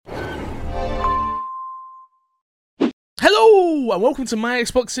Hello, and welcome to My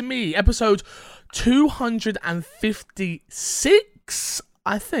Xbox and Me, episode 256,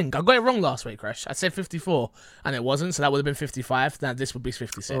 I think. I got it wrong last week, Crash. I said 54, and it wasn't, so that would have been 55. Now this would be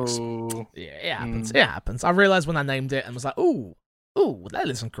 56. Oh. Yeah, it happens. It happens. I realised when I named it and was like, ooh, that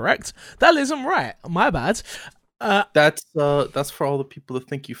isn't correct. That isn't right. My bad. That's for all the people that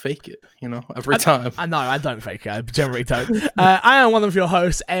think you fake it, every time. I know, I don't fake it. I generally don't. I am one of your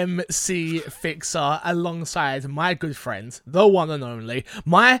hosts, MC Fixer, alongside my good friend, the one and only,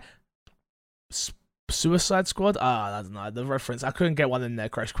 my Suicide Squad? I don't know, the reference. I couldn't get one in there,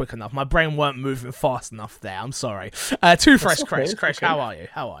 Crash, quick enough. My brain weren't moving fast enough there. I'm sorry. Too fresh, okay, Crash. okay.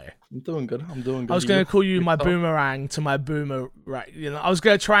 How are you? I'm doing good. I was going to call you my boomerang to my boomer, right? I was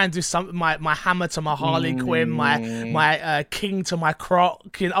going to try and do something, my hammer to my Harley Quinn, my king to my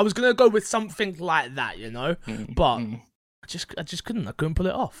croc. I was going to go with something like that, but I just couldn't. I couldn't pull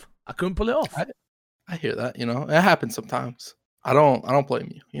it off. I hear that. It happens sometimes. I don't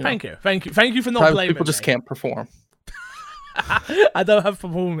blame you. Thank you for not Sometimes blaming people just me. can't perform. I don't have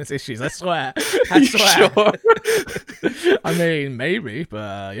performance issues. I swear. Sure. I mean, maybe,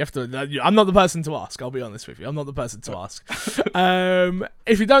 but you have to. I'm not the person to ask. I'll be honest with you. I'm not the person to ask.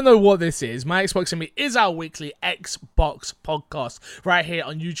 If you don't know what this is, My Xbox and Me is our weekly Xbox podcast right here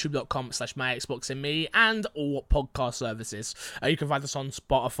on YouTube.com/My Xbox and Me and all podcast services. You can find us on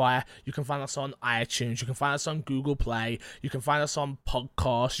Spotify. You can find us on iTunes. You can find us on Google Play. You can find us on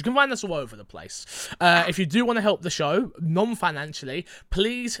podcasts. You can find us all over the place. If you do want to help the show, non-financially,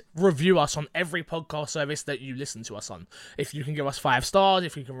 please review us on every podcast service that you listen to us on. If you can give us 5 stars,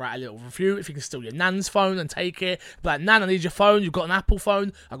 if you can write a little review, if you can steal your nan's phone and take it, but Nan, I need your phone, you've got an Apple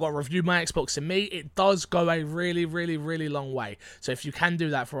phone, I've got to review My Xbox and Me, it does go a really, really, really long way. So if you can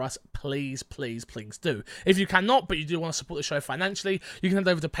do that for us, please, please, please do. If you cannot, but you do want to support the show financially, you can head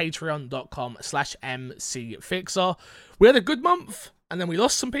over to patreon.com/mcfixer. We had a good month, and then we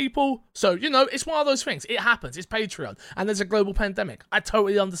lost some people. So, it's one of those things. It happens. It's Patreon. And there's a global pandemic. I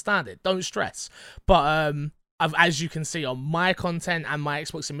totally understand it. Don't stress. But as you can see on my content and My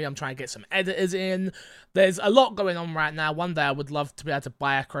Xbox and Me, I'm trying to get some editors in. There's a lot going on right now. One day I would love to be able to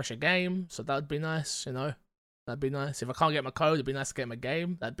buy a Crush a game. So that would be nice, That'd be nice. If I can't get my code, it'd be nice to get my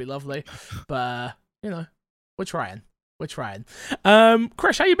game. That'd be lovely. But, we're trying.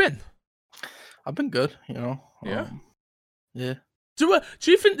 Crush, how you been? I've been good, Yeah? Yeah. Do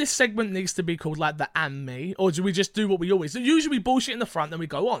you think this segment needs to be called like the and me, or do we just do what we always do? Usually we bullshit in the front, then we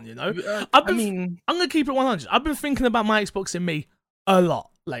go on. I'm gonna keep it 100. I've been thinking about My Xbox and Me a lot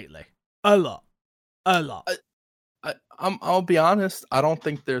lately. A lot. I'll be honest. I don't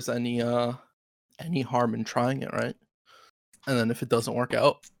think there's any harm in trying it, right? And then if it doesn't work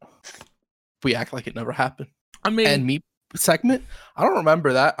out, we act like it never happened. I mean, and me segment, I don't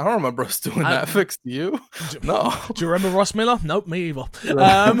remember that. I don't remember us doing that. Fix you? No. Do you remember Ross Miller? Nope, me either.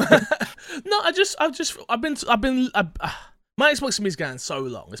 No, My Xbox and Me's going so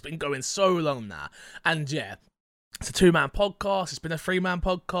long. It's been going so long now, and yeah. It's a 2-man podcast. It's been a 3-man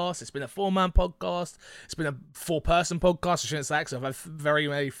podcast. It's been a 4-man podcast. It's been a 4-person podcast. I shouldn't say that because I've had very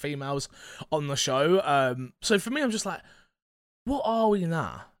many females on the show. So for me, I'm just like, what are we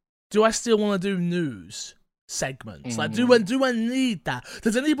now? Do I still want to do news segments? Like, do I need that?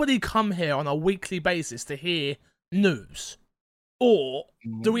 Does anybody come here on a weekly basis to hear news? Or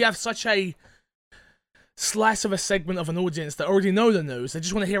do we have such a slice of a segment of an audience that already know the news? They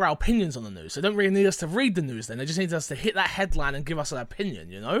just want to hear our opinions on the news. They don't really need us to read the news then. They just need us to hit that headline and give us an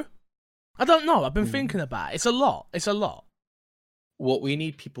opinion, I don't know. I've been thinking about it. It's a lot. What we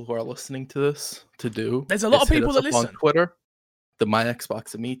need people who are listening to this to do. There's a lot of people that listen. On Twitter, the My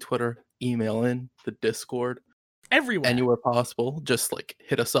Xbox and Me Twitter, email in, the Discord. Everywhere. Anywhere possible. Just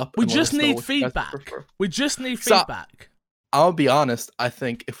hit us up. We just need feedback. I'll be honest. I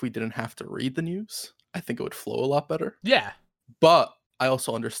think if we didn't have to read the news, I think it would flow a lot better. Yeah. But I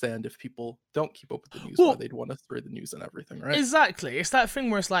also understand if people don't keep up with the news, why they'd want us to read the news and everything, right? Exactly. It's that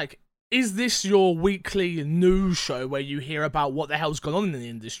thing where it's like, is this your weekly news show where you hear about what the hell's going on in the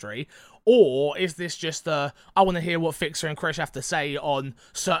industry? Or is this just I want to hear what Fixer and Krish have to say on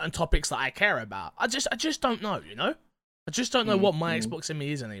certain topics that I care about? I just don't know, I just don't know what My Xbox and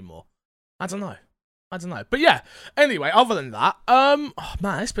Me is anymore. I don't know. But yeah, anyway, other than that, oh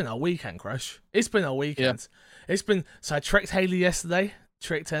man, it's been a weekend, Crush. It's been a weekend. Yeah. So I tricked Haley yesterday.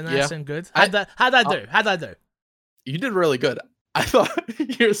 Tricked her nice and good. How'd I do? You did really good. I thought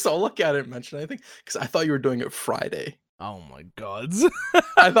you're so lucky I didn't mention anything because I thought you were doing it Friday. Oh my god.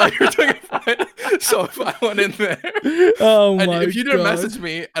 I thought you were doing it fine. So if I went in there, Oh my and god. if you didn't message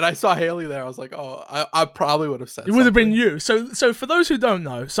me and I saw Haley there, I was like, oh, I probably would have said It would have been something. you. So for those who don't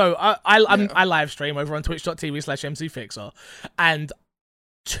know, so I live stream over on twitch.tv/mcfixer, and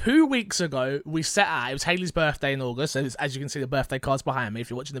 2 weeks ago we set out. It was Haley's birthday in August, as you can see the birthday cards behind me if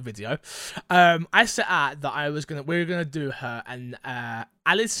you're watching the video. I set out that we were gonna do her an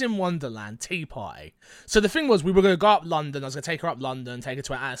Alice in Wonderland tea party. So the thing was, we were gonna go up London. I was gonna take her up London, take her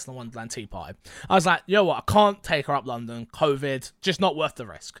to an Alice in Wonderland tea party. I was like, yo, what? I can't take her up London. COVID, just not worth the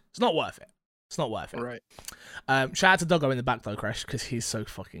risk. It's not worth it. It's not worth it. Right. Shout out to Doggo in the back though, Crash, because he's so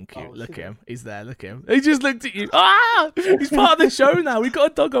fucking cute. Oh, Look at yeah. him. He's there. Look at him. He just looked at you. Ah! He's part of the show now. We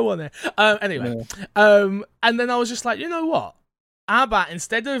got a Doggo on it. Anyway. And then I was just like, you know what? How about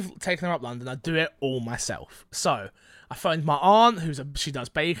instead of taking her up London, I do it all myself. So I phoned my aunt, she does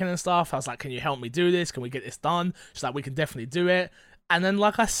baking and stuff. I was like, can you help me do this? Can we get this done? She's like, we can definitely do it. And then,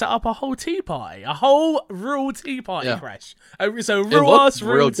 I set up a whole tea party, a whole real tea party, Crash. So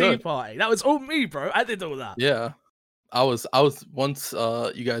real tea party. That was all me, bro. I did all that. Yeah. I was once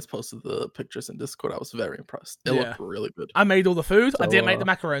you guys posted the pictures in Discord, I was very impressed. It looked really good. I made all the food. I didn't make the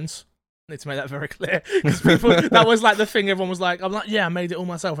macarons. I need to make that very clear. Because that was the thing. Everyone was like, I'm like, yeah, I made it all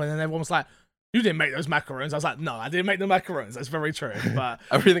myself. And then everyone was like, you didn't make those macarons. I was like, no, I didn't make the macarons. That's very true. But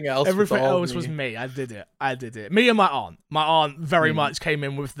everything else was me. I did it. Me and my aunt. My aunt very much came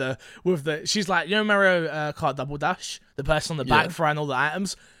in with the. She's like, you know Mario Kart Double Dash, the person on the back throwing all the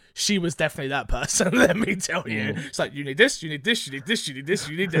items. She was definitely that person. Let me tell you. It's like, you need this, you need this, you need this, you need this,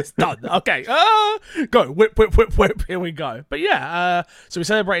 you need this. Done. Okay. Go. Whip, whip, whip, whip. Here we go. But yeah. So we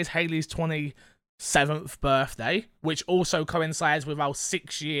celebrated Haley's 27th birthday, which also coincides with our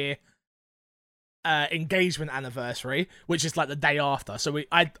 6-year engagement anniversary, which is the day after. So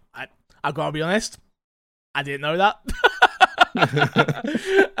I gotta be honest, I didn't know that.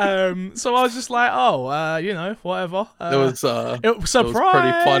 So I was just like, whatever. It was surprise. It was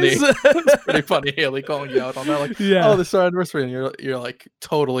pretty funny. It was pretty funny. Haley calling you out on that, like, oh, this is our anniversary, and you're like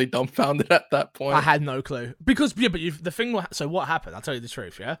totally dumbfounded at that point. I had no clue because but the thing. So what happened? I'll tell you the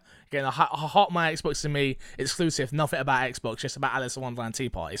truth. Yeah, again, a hot my Xbox to me exclusive. Nothing about Xbox, just about Alice in Wonderland tea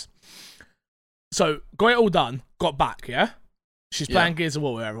parties. So, got it all done, got back, yeah? She's playing Gears of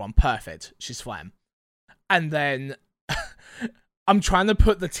War with everyone, perfect. She's fine. And then, I'm trying to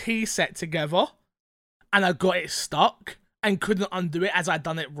put the tea set together, and I got it stuck, and couldn't undo it as I'd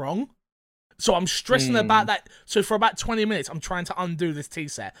done it wrong. So I'm stressing about that. So for about 20 minutes, I'm trying to undo this tea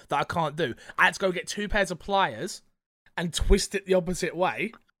set that I can't do. I had to go get 2 pairs of pliers, and twist it the opposite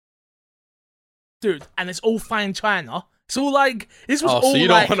way. Dude, and it's all fine china. So this was all so you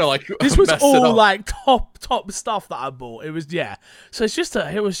don't want to this was mess all it up. top stuff that I bought. It was So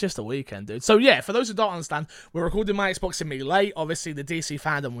it was just a weekend, dude. So yeah, for those who don't understand, we're recording my Xbox in me late. Obviously, the DC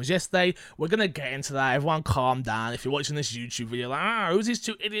fandom was yesterday. We're gonna get into that. Everyone, calm down. If you're watching this YouTube video, who's these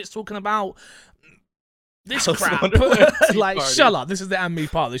 2 idiots talking about this crap? Shut up. This is the and me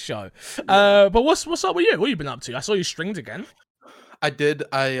part of the show. But what's up with you? What have you been up to? I saw you streamed again. I did.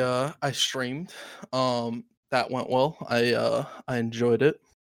 I streamed. That went well. I enjoyed it.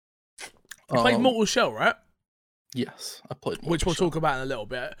 You played Mortal Shell, right? Yes, I played Mortal Which we'll Shell. talk about in a little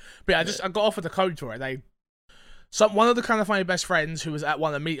bit. But yeah, I got offered the code for it. One of the kind of funny best friends who was at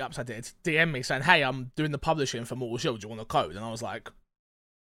one of the meetups I did DM'd me saying, hey, I'm doing the publishing for Mortal Shell. Do you want a code? And I was like,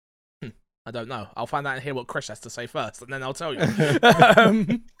 I don't know. I'll find out and hear what Chris has to say first, and then I'll tell you.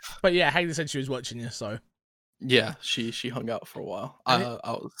 But yeah, Haley said she was watching you, so. Yeah, she hung out for a while. I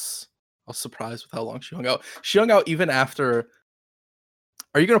was surprised with how long she hung out. She hung out even after.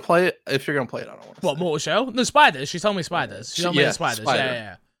 Are you gonna play it? If you're gonna play it, I don't want to. What, Mortal Shell? No, spiders. She told me spiders. She told me the spiders.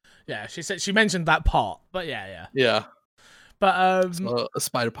 Spider. Yeah. She said she mentioned that part, but yeah. But so a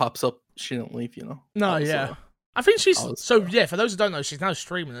spider pops up. She didn't leave, No, I think she's for those who don't know, she's now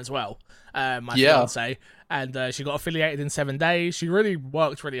streaming as well. My fiance, and she got affiliated in 7 days. She really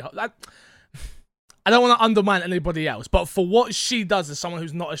worked really hard. I don't want to undermine anybody else, but for what she does as someone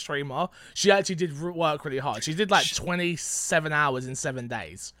who's not a streamer, she actually did work really hard. She did 27 hours in 7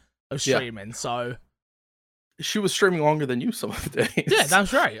 days of streaming, so... She was streaming longer than you some of the days. Yeah,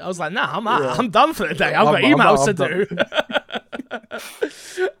 that's right. I was like, nah, I'm done for the day. I've got emails to do.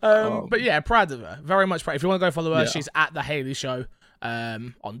 But yeah, proud of her. Very much proud. If you want to go follow her, she's at The Haley Show.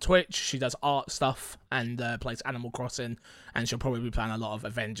 On Twitch, she does art stuff and plays Animal Crossing, and she'll probably be playing a lot of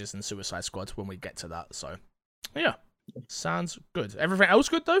Avengers and Suicide Squad when we get to that. So, yeah, sounds good. Everything else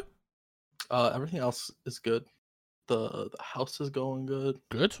good though? Everything else is good. The house is going good.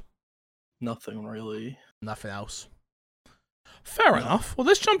 Good. Nothing really. Nothing else. Fair enough. Well,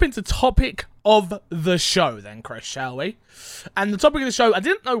 let's jump into topic of the show then, Chris, shall we? And the topic of the show, I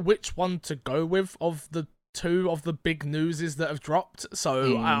didn't know which one to go with of the two of the big newses that have dropped,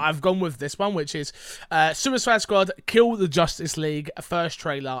 so I've gone with this one, which is Suicide Squad Kill the Justice League. A first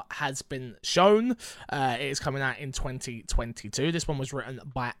trailer has been shown. It is coming out in 2022. This one was written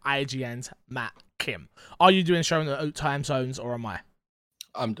by IGN's Matt Kim. Are you doing showing the time zones, or am I?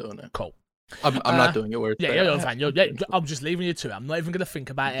 I'm doing it. Cool. I'm not doing it where it's you're fine. I'm just leaving you to it. I'm not even going to think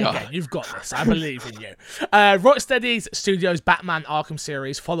about it again. You've got this. I believe in you. Rocksteady Studios' Batman Arkham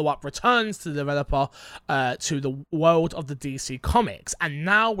series follow-up returns to the developer to the world of the DC Comics. And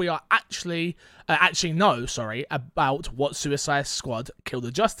now we are actually know about what Suicide Squad Kill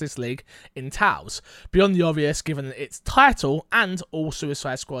the Justice League entails. Beyond the obvious, given its title, and all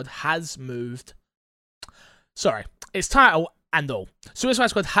Suicide Squad has moved... its title and all. Suicide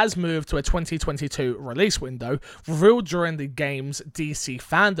Squad has moved to a 2022 release window, revealed during the game's DC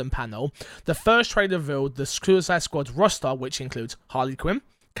fandom panel. The first trailer revealed the Suicide Squad roster, which includes Harley Quinn,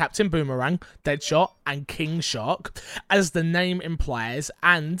 Captain Boomerang, Deadshot, and King Shark, as the name implies,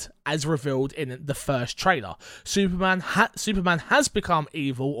 and as revealed in the first trailer. Superman has become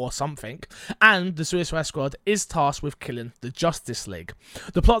evil or something, and the Suicide Squad is tasked with killing the Justice League.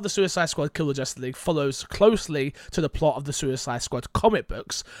 The plot of the Suicide Squad Kill the Justice League follows closely to the plot of the Suicide Squad comic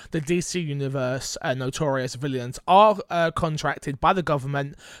books. The DC Universe notorious villains are contracted by the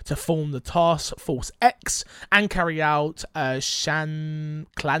government to form the Task Force X and carry out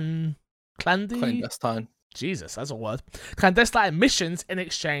clandestine. Jesus, that's a word. Clandestine missions in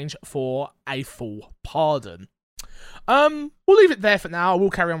exchange for a full pardon. We'll leave it there for now. We'll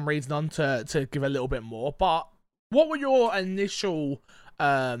carry on reading on to give a little bit more. But what were your initial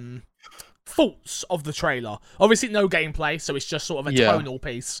thoughts of the trailer? Obviously, no gameplay, so it's just sort of a tonal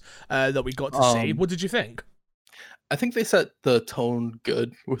piece that we got to see. What did you think? I think they set the tone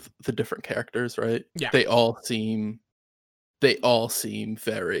good with the different characters, right? Yeah. They all seem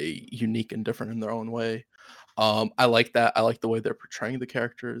very unique and different in their own way. I like that. I like the way they're portraying the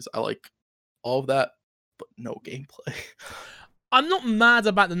characters. I like all of that, but no gameplay. I'm not mad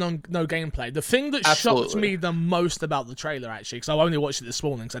about the no gameplay. The thing that shocked me the most about the trailer, actually, because I only watched it this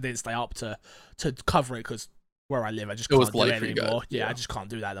morning because I didn't stay up to cover it, because where I live, I just can't do it anymore. Yeah, I just can't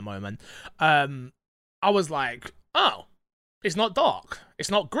do that at the moment. I was like, oh, it's not dark.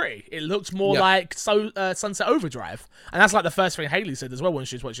 It's not gritty. It looks more like Sunset Overdrive. And that's like the first thing Haley said as well when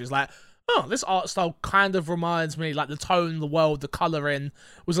she was watching. She was like, oh, this art style kind of reminds me, like the tone, the world, the colouring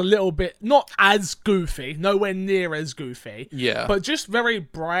was a little bit, not as goofy, nowhere near as goofy. Yeah. But just very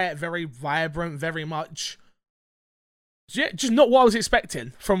bright, very vibrant, very much, just not what I was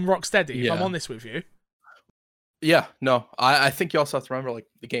expecting from Rocksteady, if I'm honest with you. Yeah, no, I think you also have to remember, like,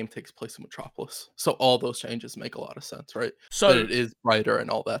 the game takes place in Metropolis, so all those changes make a lot of sense, right? So that it is brighter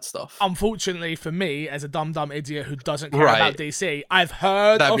and all that stuff. Unfortunately for me, as a dumb idiot who doesn't care about DC, I've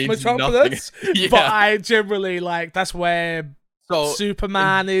heard of Metropolis, but I generally, like, that's where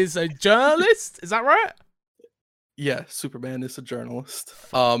Superman is a journalist. Is that right? Yeah, Superman is a journalist.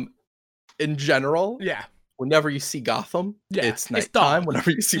 In general, whenever you see Gotham, it's nighttime. Whenever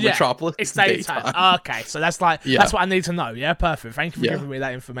you see Metropolis, it's daytime. Okay, so that's like that's what I need to know. Yeah, perfect. Thank you for giving me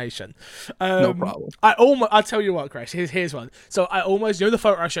that information. No problem. I'll tell you what, Chris. Here's one. So I almost, the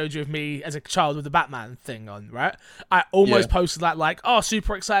photo I showed you of me as a child with the Batman thing on, right? I almost posted that, like, oh,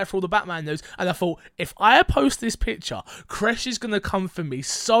 super excited for all the Batman news, and I thought, if I post this picture, Chris is gonna come for me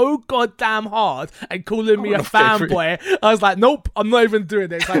so goddamn hard and calling me a fanboy. I was like, nope, I'm not even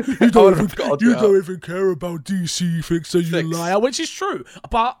doing it. It's like, you don't even care about DC, fix, you liar, which is true.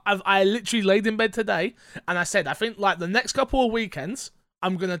 But I literally laid in bed today and I said, I think, like, the next couple of weekends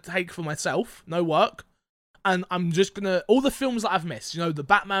I'm gonna take for myself, no work, and I'm just gonna, all the films that I've missed, the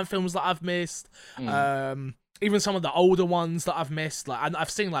Batman films that I've missed, even some of the older ones that I've missed, like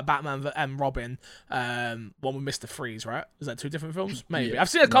I've seen, like, Batman and Robin, one with Mr. Freeze, right? Is that two different films? Maybe. I've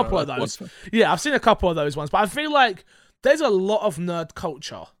seen a couple of those. Yeah, I've seen a couple of those ones, but I feel like there's a lot of nerd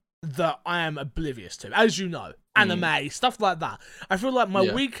culture that I am oblivious to, as you know, anime, stuff like that. I feel like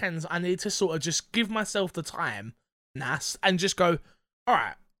my weekends, I need to sort of just give myself the time, and just go, all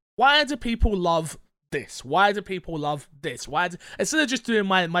right, why do people love this? Why do people love this? Instead of just doing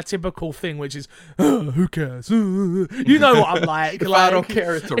my typical thing, which is, who cares? You know what I'm like. If I don't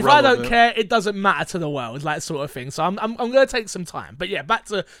care, it's irrelevant. If I don't care, it doesn't matter to the world, like, sort of thing. So I'm going to take some time. But yeah, back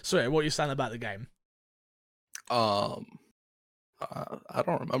to, what you're saying about the game. I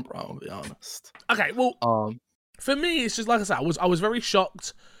don't remember, I'll be honest. Okay, well, for me, it's just, like I said, I was very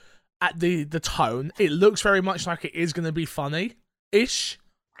shocked at the tone. It looks very much like it is going to be funny-ish.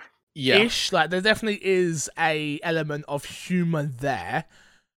 Yeah. Ish. Like, there definitely is a element of humor there.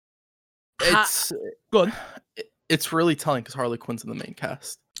 It's Good. it's really telling because Harley Quinn's in the main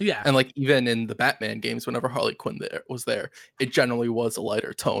cast. Yeah. And like even in the Batman games, whenever Harley Quinn was there, it generally was a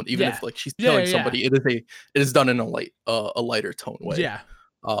lighter tone. Even if like she's killing somebody, it is done in a lighter tone way. Yeah.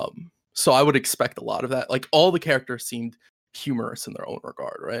 So I would expect a lot of that. Like all the characters seemed humorous in their own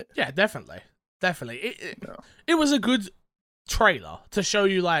regard, right? Yeah, definitely. It was a good trailer to show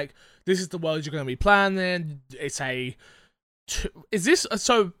you like this is the world you're going to be planning. Is this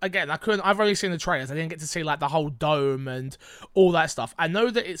so? Again, I've only seen the trailers. I didn't get to see like the whole dome and all that stuff. I know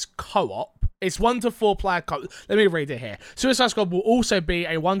that it's co-op. It's 1 to 4 player co-op. Let me read it here. Suicide Squad will also be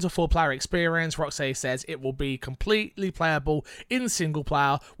a 1 to 4 player experience. Rocksteady says it will be completely playable in single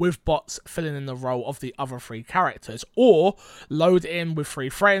player with bots filling in the role of the other 3 characters, or load in with 3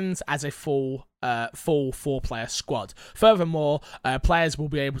 friends as a full 4-player squad. Furthermore, players will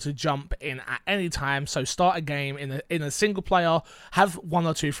be able to jump in at any time. So start a game in a single player, have 1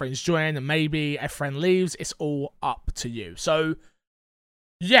 or 2 friends join, and maybe a friend leaves. It's all up to you. So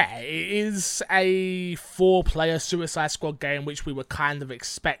yeah, it is a 4-player Suicide Squad game, which we were kind of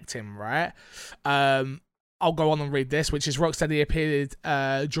expecting, right? I'll go on and read this, which is Rocksteady appeared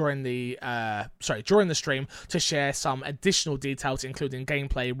during the stream to share some additional details, including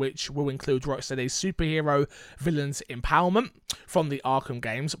gameplay, which will include Rocksteady's superhero villains empowerment from the Arkham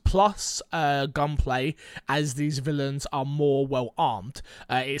games, plus gunplay, as these villains are more well armed.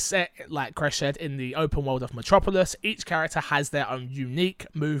 It's set, like Crash said, in the open world of Metropolis. Each character has their own unique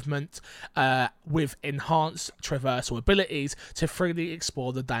movement with enhanced traversal abilities to freely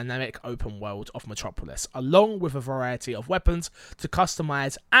explore the dynamic open world of Metropolis, along with a variety of weapons to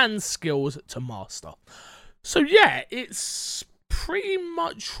customize and skills to master. So yeah, it's pretty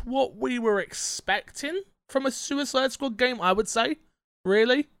much what we were expecting from a Suicide Squad game, I would say.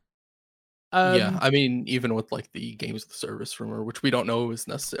 Really? Yeah, I mean, even with like the games of the service rumor, which we don't know is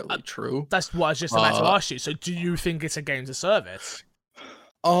necessarily true. That's what I was just about to ask you. So do you think it's a games of service?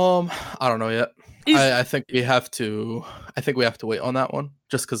 I don't know yet. I think we have to wait on that one,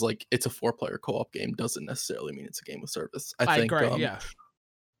 just because like it's a 4-player co-op game doesn't necessarily mean it's a game of service. I think agree, yeah.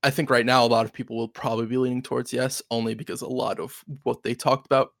 I think right now a lot of people will probably be leaning towards yes, only because a lot of what they talked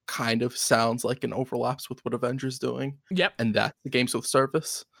about kind of sounds like an overlaps with what Avengers doing. Yep. And that's the games with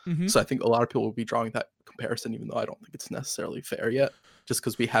service. Mm-hmm. So I think a lot of people will be drawing that comparison, even though I don't think it's necessarily fair yet, just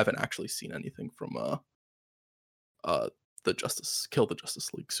because we haven't actually seen anything from the Justice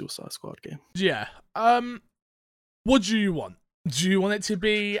League Suicide Squad game. Yeah. What do you want? Do you want it to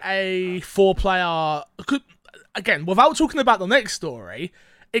be a 4-player? Again, without talking about the next story,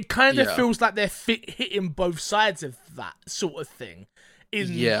 it kind of feels like they're hitting both sides of that sort of thing.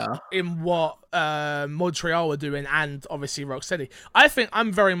 In what Montreal are doing, and obviously Rocksteady. I think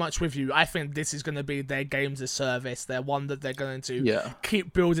I'm very much with you. I think this is going to be their games of service. They're one that they're going to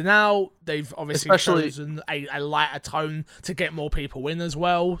keep building out. They've obviously chosen a lighter tone to get more people in as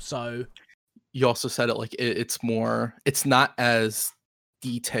well. So you also said it like it's not as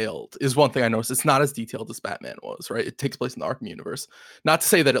detailed is one thing I noticed. It's not as detailed as Batman was, right? It takes place in the Arkham universe. Not to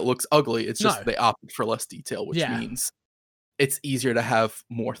say that it looks ugly. It's just they opted for less detail, which means it's easier to have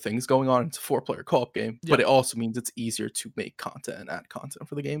more things going on. It's a 4-player co-op game, but it also means it's easier to make content and add content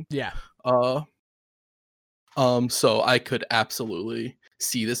for the game. Yeah. So I could absolutely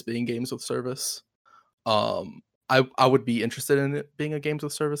see this being games with service. I would be interested in it being a games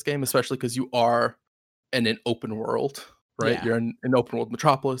with service game, especially because you are in an open world, right? Yeah. You're in an open world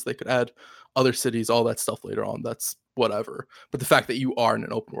Metropolis. They could add other cities, all that stuff later on. That's whatever. But the fact that you are in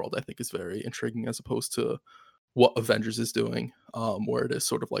an open world, I think, is very intriguing as opposed to what Avengers is doing, where it is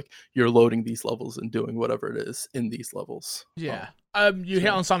sort of like you're loading these levels and doing whatever it is in these levels. Yeah. You hit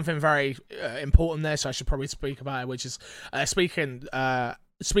on something very important there, so I should probably speak about it, which is speaking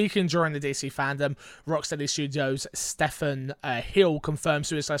during the DC fandom, Rocksteady Studios' Stephen Hill confirmed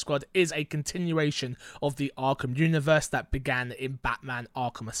Suicide Squad is a continuation of the Arkham universe that began in Batman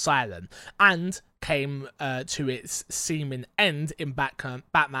Arkham Asylum and came to its seeming end in Batman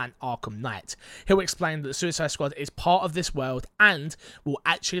Arkham Knight. Hill explained that Suicide Squad is part of this world and will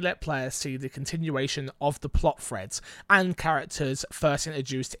actually let players see the continuation of the plot threads and characters first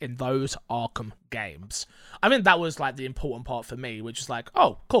introduced in those Arkham games. I mean, that was like the important part for me, which is like,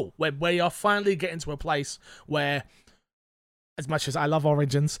 oh, cool. We are finally getting to a place where, as much as I love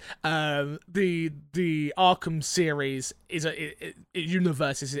Origins, the Arkham series is a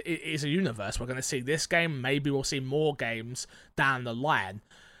universe. Is a universe. We're going to see this game. Maybe we'll see more games down the line.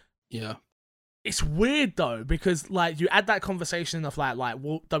 Yeah. It's weird though, because like you add that conversation of like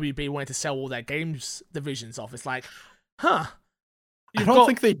WB wanted to sell all their games divisions off. It's like, huh? I don't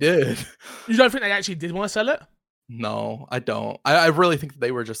think they did. You don't think they actually did want to sell it? No, I don't. I really think that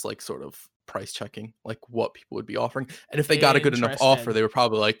they were just like sort of price checking, like what people would be offering. And if they got a good enough offer, they were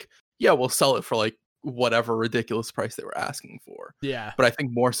probably like, yeah, we'll sell it for like whatever ridiculous price they were asking for. Yeah. But I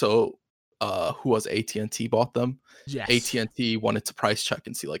think more so who was AT&T bought them. Yes. AT&T wanted to price check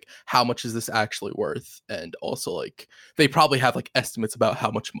and see like how much is this actually worth, and also like they probably have like estimates about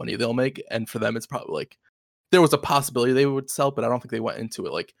how much money they'll make, and for them it's probably like there was a possibility they would sell, but I don't think they went into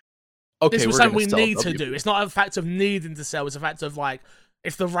it like, okay, this was something we need to do. It's not a fact of needing to sell, it's a fact of like,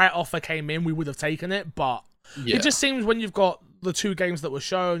 if the right offer came in, we would have taken it. But it just seems when you've got the 2 games that were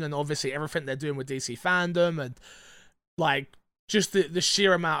shown, and obviously everything they're doing with DC Fandom, and like just the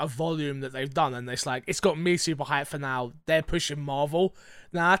sheer amount of volume that they've done, and it's got me super hyped for now. They're pushing Marvel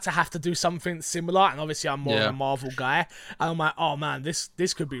now to have to do something similar, and obviously I'm more of a Marvel guy, and I'm like, oh man,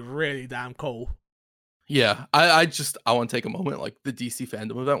 this could be really damn cool. Yeah, I want to take a moment. Like the DC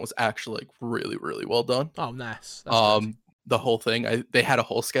Fandom event was actually like really, really well done. Oh, nice. That's good. The whole thing, they had a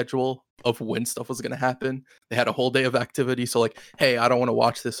whole schedule of when stuff was going to happen. They had a whole day of activity. So like, hey, I don't want to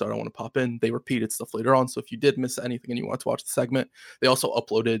watch this, so I don't want to pop in. They repeated stuff later on. So if you did miss anything and you wanted to watch the segment, they also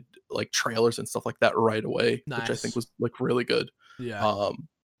uploaded like trailers and stuff like that right away, which I think was like really good. Yeah.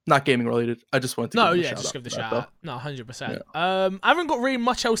 Not gaming related. I just wanted to give the shout out. No, 100%. Yeah. I haven't got really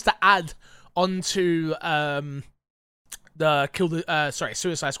much else to add onto the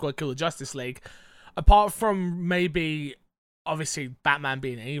Suicide Squad Kill the Justice League, apart from maybe obviously Batman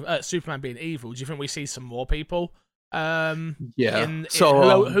being evil, Superman being evil. Do you think we see some more people? Who else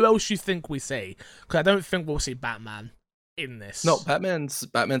do you think we see? Because I don't think we'll see Batman in this. No, Batman's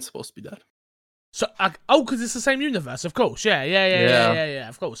supposed to be dead. So, because it's the same universe, of course. Yeah.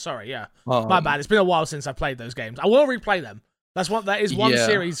 Of course. Sorry, yeah. My bad. It's been a while since I played those games. I will replay them. That is one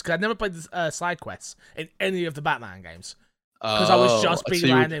series, because I never played the side quests in any of the Batman games, because I was just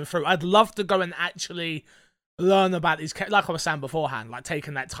beelining through. I'd love to go and actually learn about these, like I was saying beforehand, like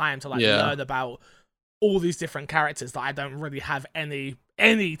taking that time to learn about all these different characters that I don't really have any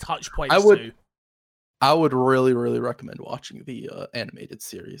touch points to. I would really, really recommend watching the animated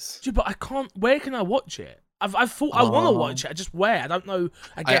series. Dude, but I can't. Where can I watch it? I've thought I want to watch it. Just where? I don't know.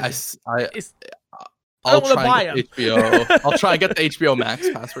 Again, I don't want to buy them. HBO. I'll try and get the HBO Max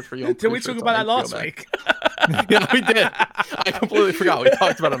password for you. Did we talk about that last week? Yeah, we did. I completely forgot. We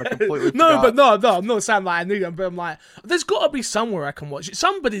talked about it and I completely forgot. No, I'm not saying like I need them, but I'm like, there's got to be somewhere I can watch it.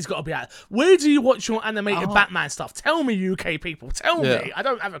 Somebody's got to be at. Where do you watch your animated Batman stuff? Tell me, UK people. Tell me. I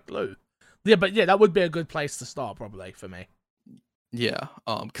don't have a clue. Yeah, but that would be a good place to start probably for me. Yeah,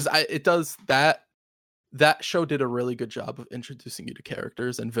 because it does that show did a really good job of introducing you to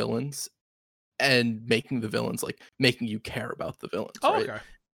characters and villains, and making the villains making you care about the villains. Right? Okay.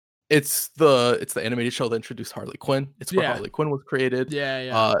 It's the animated show that introduced Harley Quinn. It's where Harley Quinn was created.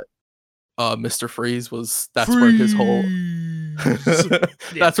 Yeah. Mr. Freeze where his whole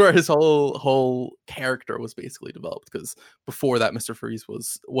that's where his whole character was basically developed, because before that Mr. Freeze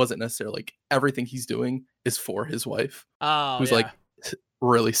wasn't necessarily everything he's doing is for his wife, who's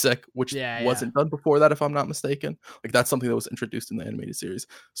really sick, which wasn't done before that, if I'm not mistaken. That's something that was introduced in the animated series.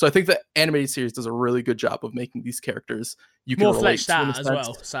 So I think the animated series does a really good job of making these characters you can more fleshed out as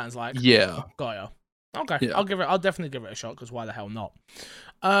well. Sounds like got ya. Okay, yeah. I'll definitely give it a shot, because why the hell not?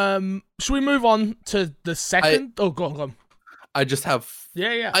 Should we move on to the second? Go on. I just have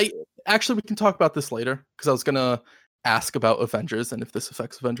yeah. We can talk about this later, because I was gonna ask about Avengers and if this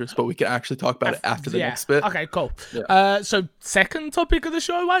affects Avengers, but we can actually talk about it after the next bit. Okay, cool. Yeah. So second topic of the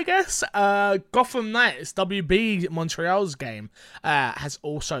show, I guess. Gotham Knights, WB Montreal's game, has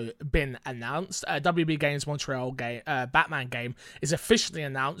also been announced. WB Games Montreal game, Batman game is officially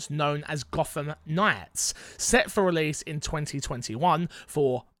announced, known as Gotham Knights, set for release in 2021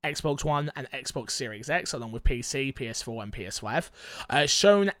 for Xbox One and Xbox Series X, along with PC, PS4, and PS5.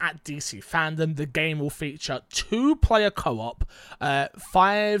 Shown at DC Fandom, the game will feature 2-player co-op,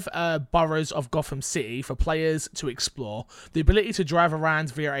 5 boroughs of Gotham City for players to explore, the ability to drive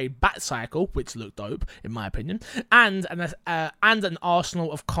around via a Batcycle, which looked dope, in my opinion, and an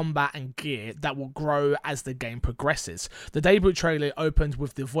arsenal of combat and gear that will grow as the game progresses. The debut trailer opened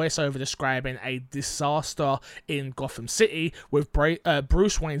with the voiceover describing a disaster in Gotham City, with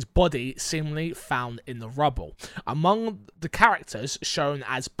Bruce Wayne's body seemingly found in the rubble. Among the characters shown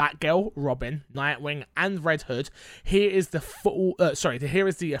as Batgirl, Robin, Nightwing, and Red Hood, here is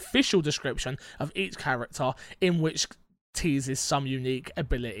the official description of each character, in which teases some unique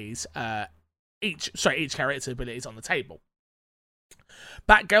abilities. Each character's abilities on the table.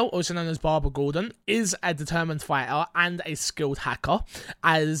 Batgirl, also known as Barbara Gordon, is a determined fighter and a skilled hacker.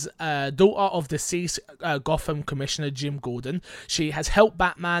 As daughter of deceased Gotham Commissioner Jim Gordon, she has helped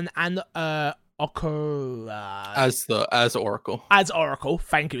Batman and as Oracle. As Oracle,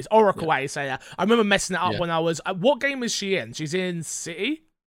 thank you. It's Oracle. Why you say that? I remember messing it up when I was. What game is she in? She's in City.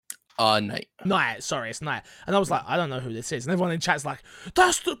 Knight. Sorry, it's Knight. And I was like, I don't know who this is. And everyone in chat's like,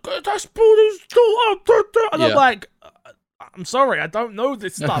 that's Brody's daughter. And I'm like, I'm sorry, I don't know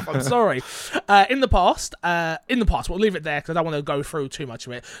this stuff. I'm sorry. In the past, we'll leave it there because I don't want to go through too much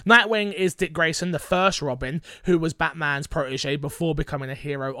of it. Nightwing is Dick Grayson, the first Robin, who was Batman's protege before becoming a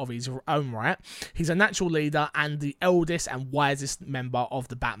hero of his own right. He's a natural leader and the eldest and wisest member of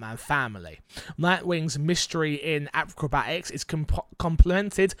the Batman family. Nightwing's mystery in acrobatics is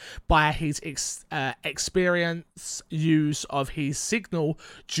complemented by his experience use of his signal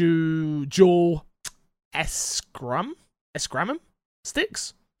dual Escramum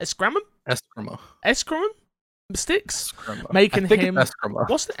sticks? Escramum sticks? Making him...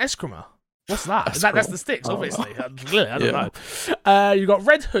 What's the Escramor? What's that? That's the sticks, obviously. I don't know. You got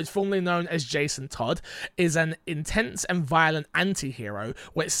Red Hood, formerly known as Jason Todd, is an intense and violent anti-hero,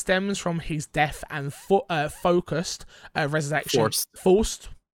 which stems from his death and focused resurrection. Forced.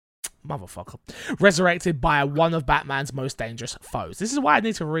 Motherfucker. Resurrected by one of Batman's most dangerous foes. This is why I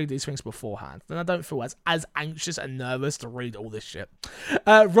need to read these things beforehand. Then I don't feel as anxious and nervous to read all this shit.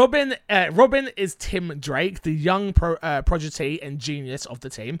 Robin is Tim Drake, the young prodigy and genius of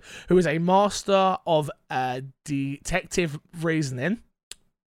the team, who is a master of detective reasoning.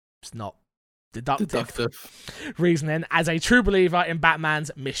 It's not deductive reasoning. As a true believer in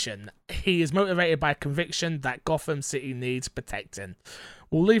Batman's mission, he is motivated by conviction that Gotham City needs protecting.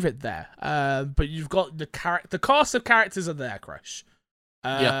 We'll leave it there. But you've got the cast of characters are there, Crush.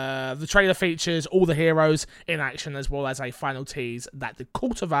 The trailer features all the heroes in action, as well as a final tease that the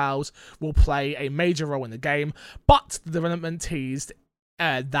Court of Owls will play a major role in the game. But the development teased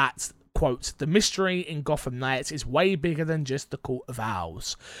that, quote, the mystery in Gotham Knights is way bigger than just the Court of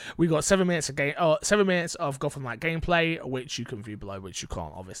Owls. We got 7 minutes of Gotham Knight gameplay, which you can view below, which you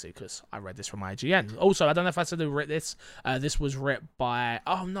can't, obviously, because I read this from IGN. Also, I don't know if I said who wrote this. This was written by...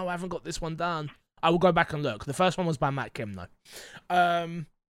 Oh, no, I haven't got this one down. I will go back and look. The first one was by Matt Kim, though.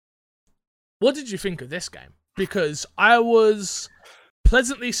 What did you think of this game? Because I was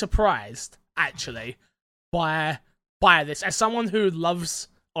pleasantly surprised, actually, by this. As someone who loves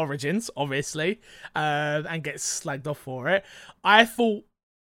Origins, obviously, and gets slagged off for it, I thought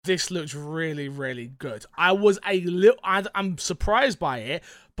this looked really, really good. I'm surprised by it,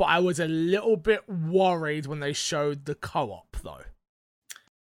 but I was a little bit worried when they showed the co-op, though.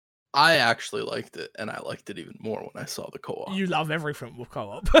 I actually liked it, and I liked it even more when I saw the co-op. You love everything with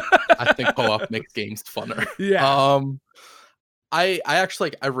co-op. I think co-op makes games funner. Yeah. I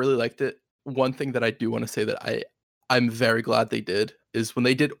really liked it. One thing that I do want to say that I'm very glad they did is when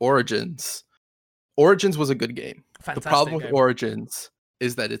they did Origins was a good game. Fantastic the problem with game. Origins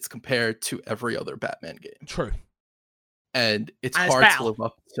is that it's compared to every other Batman game. True. And it's hard to live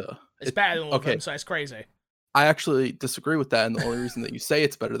up to. It's better than all of them, so it's crazy. I actually disagree with that, and the only reason that you say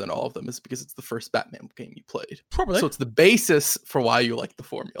it's better than all of them is because it's the first Batman game you played. Probably. So it's the basis for why you like the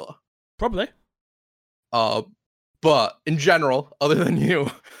formula. Probably. But in general, other than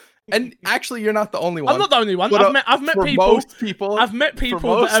you, and actually you're not the only one. I'm not the only one. I've met people. I've met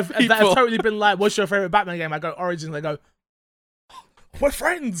people that have totally been like, "What's your favorite Batman game?" I go Origins. They go, "We're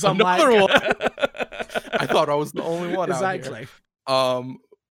friends." I'm Another like, one. I thought I was the only one. Exactly. Out here.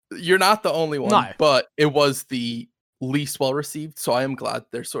 You're not the only one, but it was the least well received. So I am glad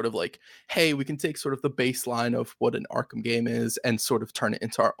they're sort of like, hey, we can take sort of the baseline of what an Arkham game is and sort of turn it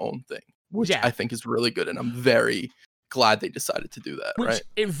into our own thing, which I think is really good. And I'm very glad they decided to do that. Which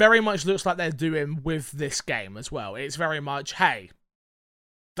it very much looks like they're doing with this game as well. It's very much, hey,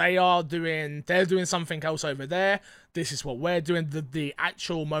 they're doing something else over there. This is what we're doing. The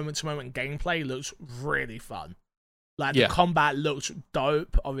actual moment-to-moment gameplay looks really fun. Like, the combat looks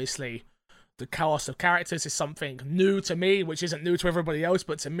dope. Obviously, the cast of characters is something new to me, which isn't new to everybody else,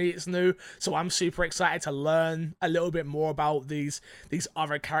 but to me it's new. So I'm super excited to learn a little bit more about these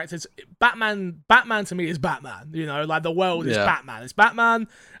other characters. Batman to me is Batman. You know, like, the world is Batman. It's Batman.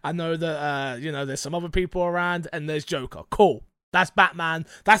 I know that, there's some other people around, and there's Joker. Cool. That's Batman.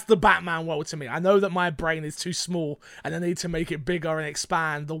 That's the Batman world to me. I know that my brain is too small, and I need to make it bigger and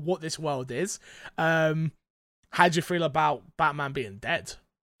expand what this world is. How do you feel about Batman being dead?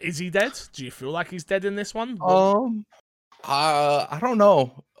 Is he dead? Do you feel like he's dead in this one? I don't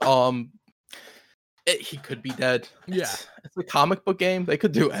know. He could be dead. Yeah. It's a comic book game. They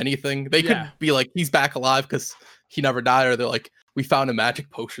could do anything. They could be like, he's back alive because he never died, or they're like, we found a magic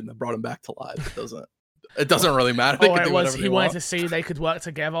potion that brought him back to life. It doesn't really matter. He wanted to see they could work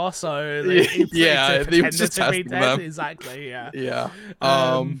together, so they pretended just to be dead. Them. Exactly, yeah. Yeah.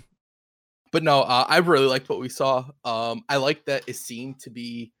 But no, I really liked what we saw. I like that it seemed to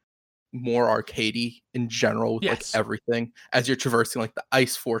be more arcadey in general with like everything as you're traversing like the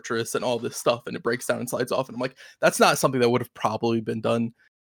ice fortress and all this stuff, and it breaks down and slides off. And I'm like, that's not something that would have probably been done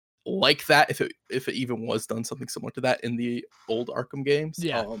like that if it even was done something similar to that in the old Arkham games.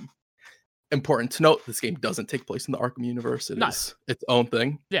 Yeah. Important to note, this game doesn't take place in the Arkham universe. It is its own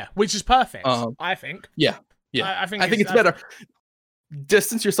thing. Yeah, which is perfect. I think. Yeah. I think it's better.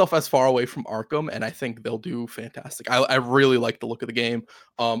 Distance yourself as far away from Arkham, and I think they'll do fantastic. I really like the look of the game.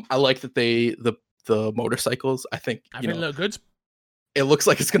 I like that the motorcycles. I think they look good. It looks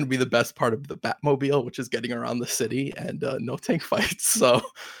like it's going to be the best part of the Batmobile, which is getting around the city and no tank fights. So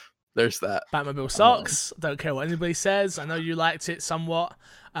there's that. Batmobile sucks. Don't care what anybody says. I know you liked it somewhat,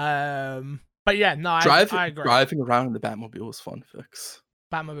 but yeah, no, I agree. Driving around in the Batmobile was fun. Fix.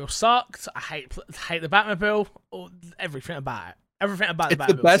 Batmobile sucked. I hate the Batmobile. Everything about it. Everything about it's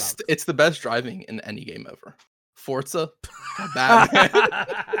the best. Sucked. It's the best driving in any game ever. Forza, bad.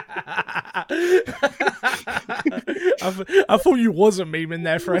 I thought you wasn't memeing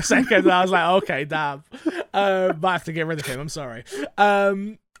there for a second. I was like, okay, damn. But I have to get rid of him. I'm sorry.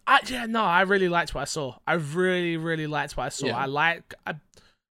 I really liked what I saw. I really, really liked what I saw. Yeah.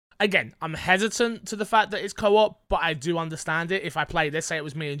 Again, I'm hesitant to the fact that it's co-op, but I do understand it. If I play this, say it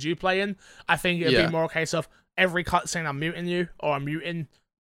was me and you playing, I think it'd be more a case of every cutscene I'm muting you, or I'm muting,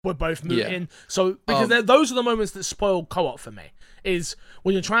 we're both muting. So, because those are the moments that spoil co-op for me, is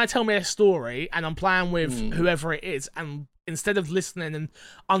when you're trying to tell me a story and I'm playing with whoever it is, and instead of listening and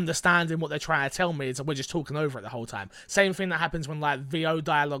understanding what they're trying to tell me, we're just talking over it the whole time. Same thing that happens when like VO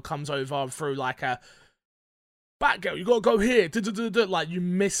dialogue comes over through like a Batgirl, you gotta go here. Like, you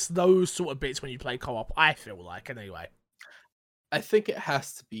miss those sort of bits when you play co-op, I feel like, anyway. I think it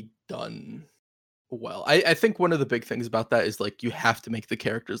has to be done well. I think one of the big things about that is, like, you have to make the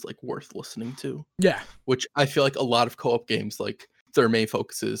characters, like, worth listening to. Yeah. Which I feel like a lot of co-op games, like, their main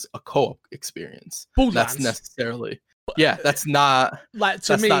focus is a co-op experience. Borderlands. That's necessarily... Yeah, that's not like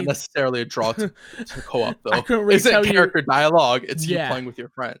to me. Not necessarily a draw to co-op though. I couldn't really tell character dialogue. It's you playing with your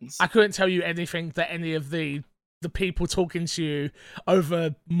friends. I couldn't tell you anything that any of the people talking to you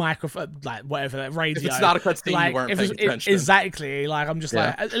over microphone, like whatever, that radio. If it's not a cutscene, like, you weren't paying attention. Exactly. Like, I'm just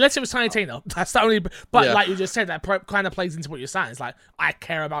like, unless it was Tiny Tina. That's the only. But like you just said, that kind of plays into what you're saying. It's like, I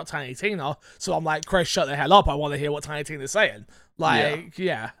care about Tiny Tina, so I'm like, Chris, shut the hell up. I want to hear what Tiny Tina's saying. Like,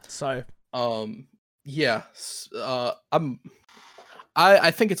 So.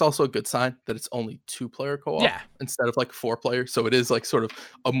 I think it's also a good sign that it's only 2-player co-op instead of like 4-player. So it is like sort of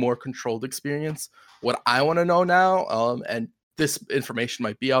a more controlled experience. What I want to know now, and this information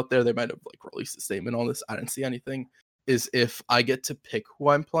might be out there, they might have like released a statement on this, I didn't see anything, is if I get to pick who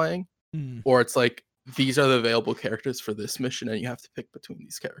I'm playing, or it's like, these are the available characters for this mission and you have to pick between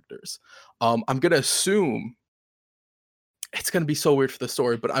these characters. I'm going to assume, it's going to be so weird for the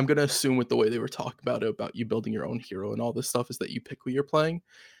story, but I'm going to assume with the way they were talking about it, about you building your own hero and all this stuff, is that you pick who you're playing.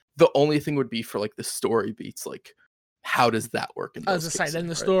 The only thing would be for like the story beats, like, how does that work? As I say, then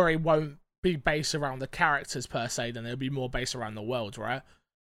the story won't be based around the characters per se, then it'll be more based around the world, right?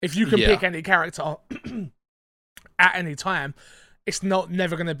 If you can pick any character at any time, it's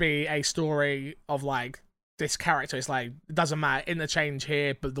never going to be a story of like, this character. Is like, it doesn't matter, interchange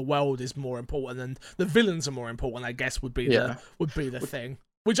here, but the world is more important and the villains are more important, I guess, would be the thing,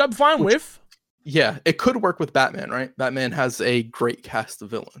 which I'm fine with. Yeah, it could work with Batman, right? Batman has a great cast of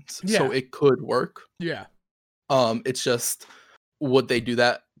villains, so it could work. Yeah. It's just, would they do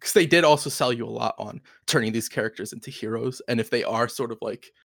that? Because they did also sell you a lot on turning these characters into heroes, and if they are sort of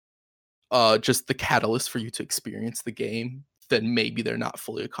like just the catalyst for you to experience the game, then maybe they're not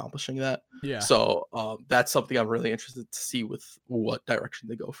fully accomplishing that. Yeah. So that's something I'm really interested to see with what direction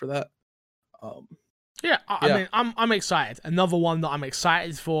they go for that. I mean, I'm excited. Another one that I'm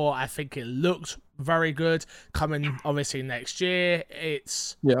excited for. I think it looked very good. Coming obviously next year.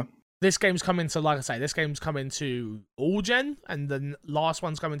 This game's coming to, like I say, this game's coming to all gen, and the last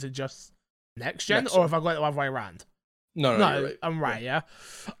one's coming to just next gen. Or have I got it the other way around? No, you're right. I'm right. Yeah.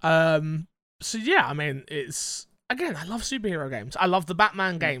 So yeah, I mean, it's. Again, I love superhero games. I love the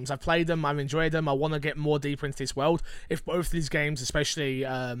Batman games. I've played them. I've enjoyed them. I want to get more deeper into this world. If both of these games, especially,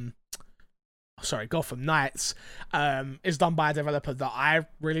 Gotham Knights, is done by a developer that I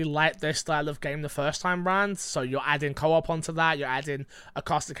really liked their style of game the first time round. So you're adding co-op onto that. You're adding a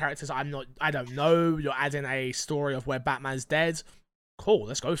cast of characters I don't know. You're adding a story of where Batman's dead. Cool.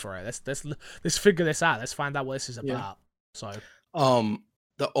 Let's go for it. Let's figure this out. Let's find out what this is about. So,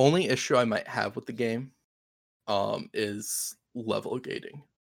 the only issue I might have with the game is level gating.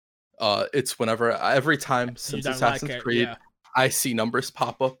 It's every time since Assassin's Creed, I see numbers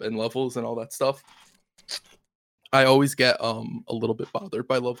pop up and levels and all that stuff, I always get a little bit bothered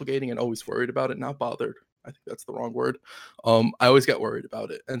by level gating and always worried about it. Not bothered. I think that's the wrong word. I always get worried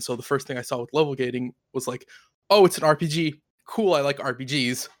about it. And so the first thing I saw with level gating was like, oh, it's an RPG. Cool, I like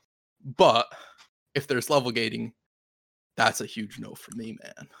RPGs. But if there's level gating, that's a huge no for me,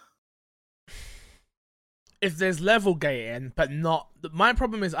 man. If there's level gating, but not... My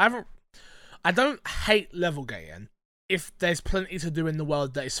problem is I don't hate level gating if there's plenty to do in the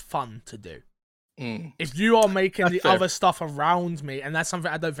world that is fun to do. If you are making the other stuff around me, and that's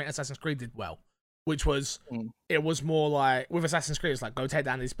something I don't think Assassin's Creed did well, which was, it was more like, with Assassin's Creed, it's like, go take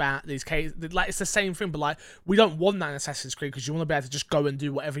down these cases, like, it's the same thing, but like, we don't want that in Assassin's Creed, because you want to be able to just go and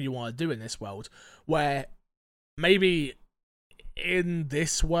do whatever you want to do in this world, where maybe in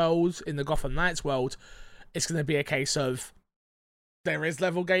this world, in the Gotham Knights world, it's going to be a case of, there is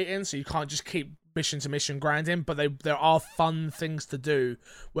level gating, so you can't just keep mission to mission grinding, but there are fun things to do,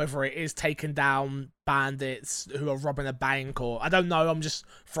 whether it is taking down bandits who are robbing a bank, or I don't know, I'm just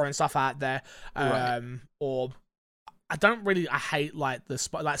throwing stuff out there. Right. Or I hate like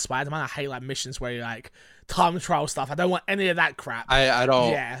like Spider-Man, I hate like missions where you like time trial stuff. I don't want any of that crap. I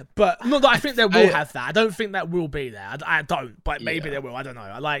don't. Yeah, but not that I think they will have that. I don't think that will be there. I don't, but maybe they will. I don't know.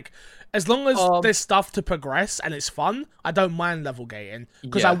 I like, as long as there's stuff to progress and it's fun, I don't mind level gating,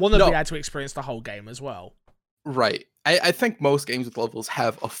 because I want to be able to experience the whole game as well. Right. I think most games with levels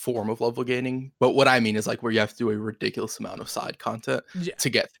have a form of level gaining, but what I mean is like where you have to do a ridiculous amount of side content to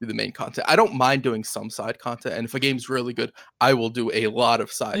get through the main content. I don't mind doing some side content, and if a game's really good, I will do a lot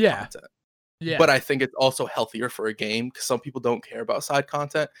of side content. Yeah. But I think it's also healthier for a game, because some people don't care about side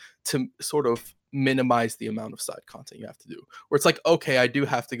content, to sort of minimize the amount of side content you have to do. Where it's like, okay, I do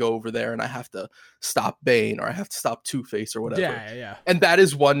have to go over there and I have to stop Bane, or I have to stop Two-Face or whatever. Yeah. And that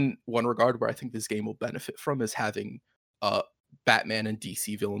is one regard where I think this game will benefit from, is having Batman and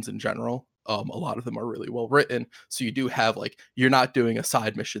DC villains in general. A lot of them are really well written. So you do have, like, you're not doing a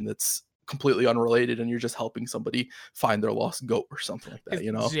side mission that's completely unrelated and you're just helping somebody find their lost goat or something like that,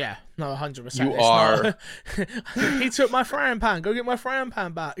 you know? Yeah, no, 100%. You are... He took my frying pan. Go get my frying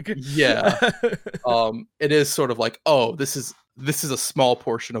pan back. Yeah. It is sort of like, oh, this is a small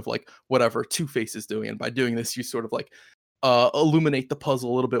portion of, like, whatever Two-Face is doing. And by doing this, you sort of, like, illuminate the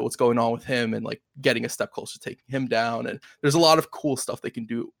puzzle a little bit, what's going on with him, and, like, getting a step closer to taking him down. And there's a lot of cool stuff they can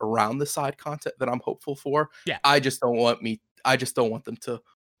do around the side content that I'm hopeful for. Yeah. I just don't want them to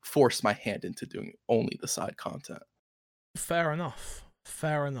force my hand into doing only the side content. Fair enough.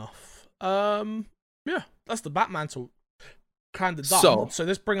 Yeah, that's the Batman talk kind of done. So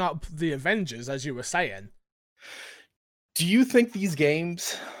let's bring up the Avengers, as you were saying. Do you think these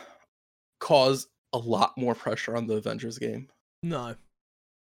games cause a lot more pressure on the Avengers game? No,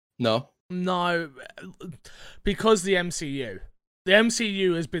 because the MCU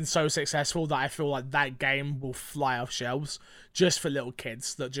has been so successful that I feel like that game will fly off shelves just for little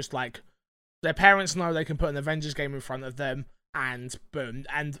kids that just, like, their parents know they can put an Avengers game in front of them and boom.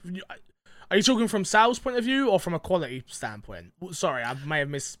 And are you talking from sales point of view or from a quality standpoint? Sorry, I may have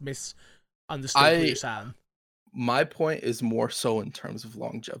misunderstood what you're saying. My point is more so in terms of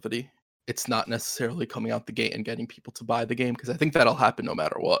longevity. It's not necessarily coming out the gate and getting people to buy the game, because I think that'll happen no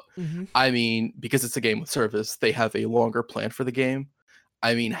matter what. Mm-hmm. I mean, because it's a game with service, they have a longer plan for the game.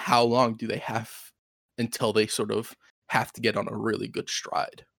 I mean, how long do they have until they sort of have to get on a really good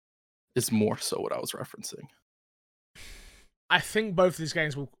stride? Is more so what I was referencing. I think all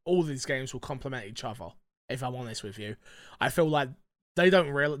these games will complement each other, if I'm honest with you. I feel like maybe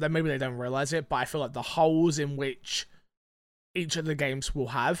they don't realize it, but I feel like the holes in which each of the games will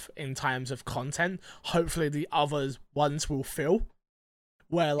have in terms of content, hopefully the other ones will fill.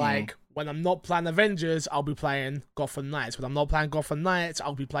 Where, like, when I'm not playing Avengers, I'll be playing Gotham Knights. When I'm not playing Gotham Knights,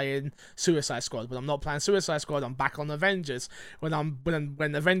 I'll be playing Suicide Squad. When I'm not playing Suicide Squad, I'm back on Avengers. When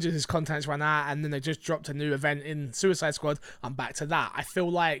Avengers' content's run out and then they just dropped a new event in Suicide Squad, I'm back to that. I feel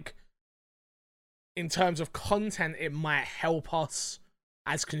like, in terms of content, it might help us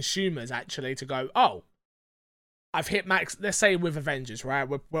as consumers, actually, to go, oh, I've hit max. Let's say with Avengers, right?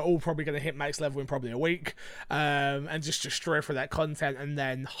 We're all probably going to hit max level in probably a week, and just destroy for that content, and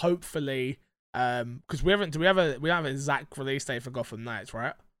then hopefully, because we have an exact release date for Gotham Knights,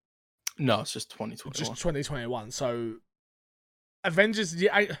 right? No, it's just 2021. Just 2021. So Avengers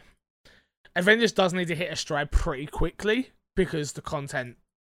does need to hit a stride pretty quickly, because the content,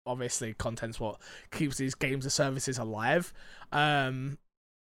 obviously, content's what keeps these games and services alive. I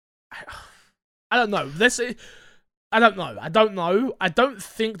don't know. I don't know. I don't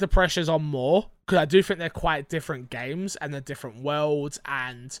think the pressure's on more, because I do think they're quite different games and they're different worlds,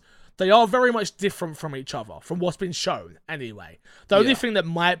 and They are very much different from each other, from what's been shown, anyway. The only thing that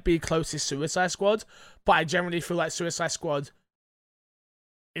might be close is Suicide Squad, but I generally feel like Suicide Squad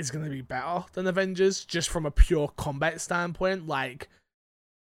is going to be better than Avengers, just from a pure combat standpoint. Like,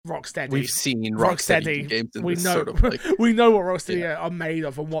 Rocksteady. We've seen Rocksteady games in we this know, sort of like... we know what Rocksteady are made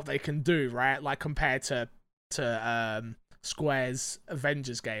of and what they can do, right? Like, compared to Square's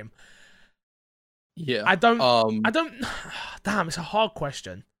Avengers game. Yeah. I don't... Damn, it's a hard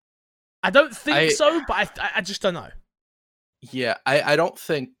question. I don't think so, but I just don't know. Yeah, I don't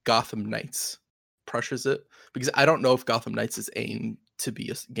think Gotham Knights pressures it, because I don't know if Gotham Knights is aimed to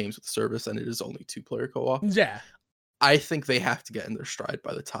be a games with service and it is only 2-player co-op. Yeah. I think they have to get in their stride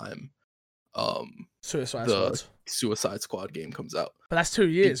by the time Suicide Squad game comes out. But that's 2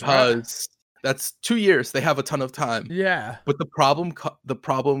 years, because right? That's 2 years. They have a ton of time. Yeah. But the problem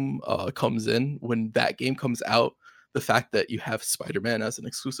comes in when that game comes out. The fact that you have Spider-Man as an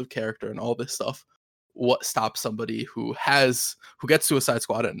exclusive character and all this stuff, what stops somebody who gets Suicide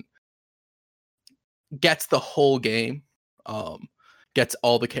Squad and gets the whole game, gets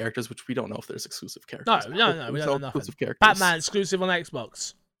all the characters, which we don't know if there's exclusive characters. No, we don't know nothing. Characters. Batman exclusive on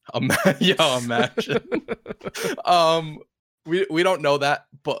Xbox. Imagine. We don't know that,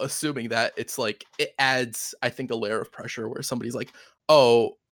 but assuming that, it's like, it adds, I think, a layer of pressure where somebody's like,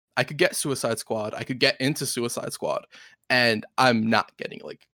 oh, I could get Suicide Squad, I could get into Suicide Squad, and I'm not getting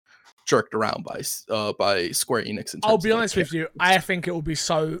like jerked around by Square Enix. I'll be honest with you, I think it will be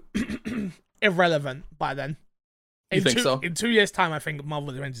so irrelevant by then. You think so? In 2 years' time, I think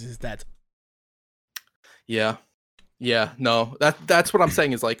Marvel Avengers is dead. Yeah, no, that's what I'm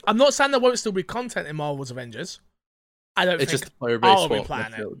saying is like, I'm not saying there won't still be content in Marvel's Avengers. I don't think just the player base I'll be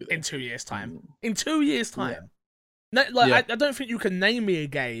playing it in 2 years' time. In 2 years' time. Yeah. I don't think you can name me a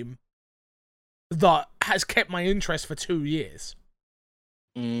game that has kept my interest for 2 years.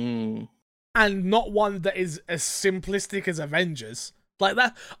 And not one that is as simplistic as Avengers. Like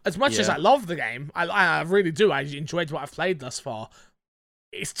that, as much as I love the game, I really do. I enjoyed what I've played thus far.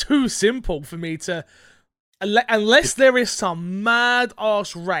 It's too simple for me to, unless there is some mad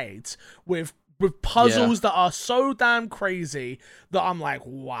ass raid with puzzles that are so damn crazy that I'm like,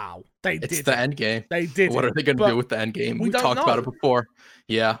 wow, it's the end game. They did. What are they going to do with the end game? We talked about it before.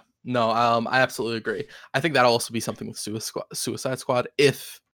 Yeah, no, I absolutely agree. I think that'll also be something with Suicide Squad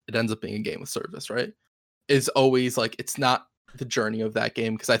if it ends up being a game with service, right? Is always like, it's not the journey of that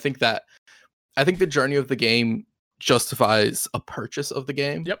game, because I think the journey of the game justifies a purchase of the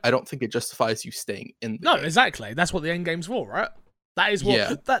game. Yep. I don't think it justifies you staying in the game. Exactly. That's what the end game's for, right? That is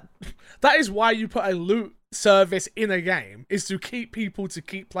what that is why you put a loot service in a game, is to keep people to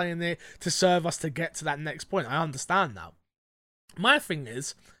keep playing it, to serve us to get to that next point. I understand now. My thing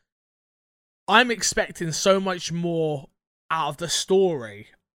is, I'm expecting so much more out of the story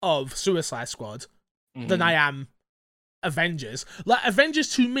of Suicide Squad than I am Avengers. Like,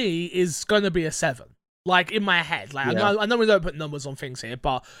 Avengers to me is going to be a 7. Like, in my head. Like, I know we don't put numbers on things here,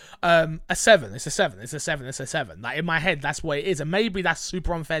 but a 7. It's a 7. It's a 7. It's a 7. Like, in my head, that's what it is. And maybe that's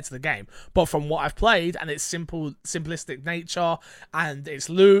super unfair to the game. But from what I've played, and its simplistic nature, and its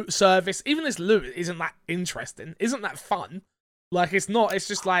loot service, even its loot isn't that interesting. Isn't that fun? Like, it's not. It's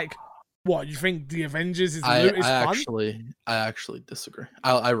just like, what, you think the Avengers' loot is fun? I actually disagree.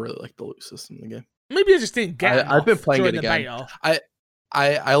 I really like the loot system in the game. Maybe I just didn't get it. I've been playing it again.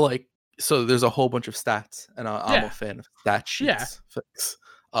 I like, so there's a whole bunch of stats, and I'm a fan of stat sheets fix,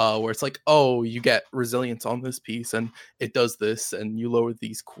 where it's like, oh, you get resilience on this piece, and it does this, and you lower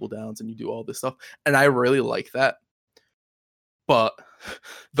these cooldowns, and you do all this stuff, and I really like that. But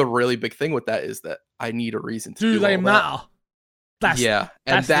the really big thing with that is that I need a reason to do they matter? That's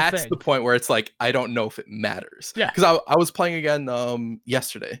the point where it's like, I don't know if it matters. Yeah, because I was playing again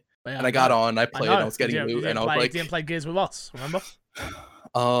yesterday. Yeah, and I got on, I played, I was getting loot, and I was like... You didn't play Gears with us, remember?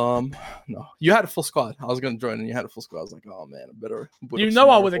 No. You had a full squad. I was going to join, and you had a full squad. I was like, oh, man, I better...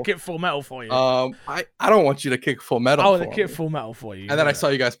 I would have kicked Full Metal for you. I don't want you to kick Full Metal. I would have kicked Full Metal for you. And then I saw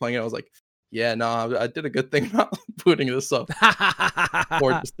you guys playing it, I was like, yeah, no, I did a good thing not booting this up.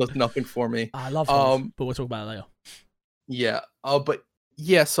 Or it just does nothing for me. I love it, but we'll talk about it later. Yeah. But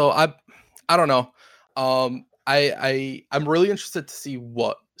yeah, so I don't know. I'm really interested to see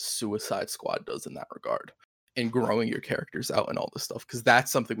what Suicide Squad does in that regard, in growing your characters out and all this stuff, because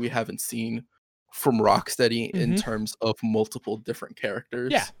that's something we haven't seen from Rocksteady in terms of multiple different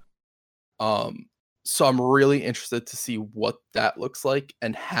characters. Yeah. So I'm really interested to see what that looks like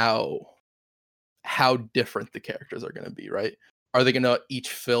and how different the characters are going to be, right? Are they going to each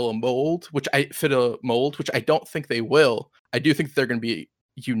fit a mold, which I don't think they will. I do think they're going to be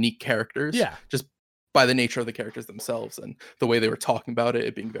unique characters. Yeah. Just by the nature of the characters themselves and the way they were talking about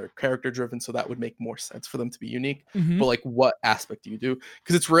it being very character driven, so that would make more sense for them to be unique. But like, what aspect do you do?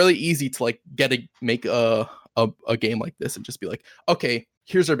 Because it's really easy to like make a game like this and just be like, okay,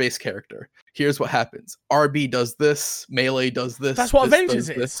 here's our base character, here's what happens, RB does this, melee does this. That's what Avengers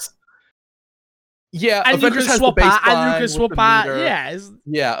is. Yeah, and Avengers you can swap out, and you can swap out.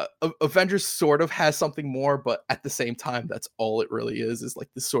 Yeah, Avengers sort of has something more, but at the same time, that's all it really is like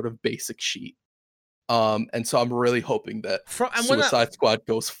this sort of basic sheet. And so I'm really hoping that Suicide Squad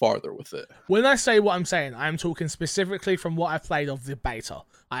goes farther with it. When I say what I'm saying, I'm talking specifically from what I've played of the beta.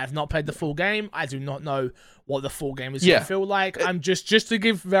 I have not played the full game. I do not know what the full game is going to feel like. I'm just to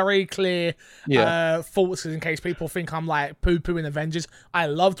give very clear thoughts in case people think I'm like poo-pooing Avengers. I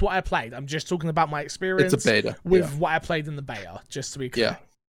loved what I played. I'm just talking about my experience it's a beta. with what I played in the beta, just to be clear.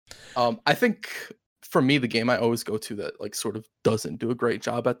 Yeah. I think for me, the game I always go to that like sort of doesn't do a great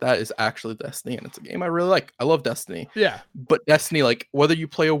job at that is actually Destiny, and it's a game I really like. I love Destiny. Yeah. But Destiny, like whether you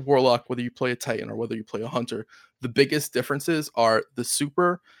play a Warlock, whether you play a Titan, or whether you play a Hunter, the biggest differences are the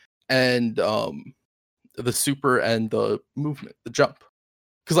super and the movement, the jump.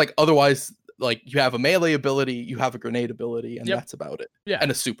 Because like otherwise, like you have a melee ability, you have a grenade ability, and that's about it. Yeah.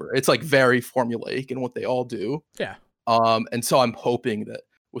 And a super. It's like very formulaic in what they all do. Yeah. And so I'm hoping that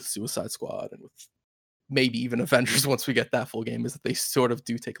with Suicide Squad and with maybe even Avengers, once we get that full game, is that they sort of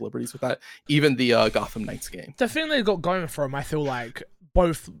do take liberties with that. Even the Gotham Knights game. The thing they've got going for them, I feel like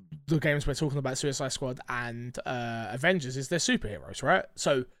both the games we're talking about, Suicide Squad and Avengers, is they're superheroes, right?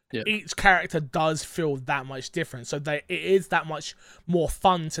 So each character does feel that much different. So it is that much more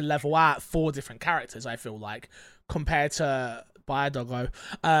fun to level out 4 different characters, I feel like, compared to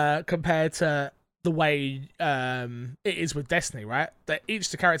compared to the way it is with Destiny, right? That each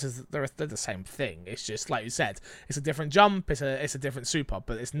the characters they're the same thing. It's just like you said, it's a different jump, it's a different super,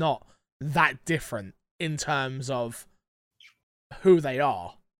 but it's not that different in terms of who they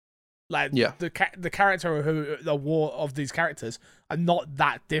are. Like the character who the war of these characters are not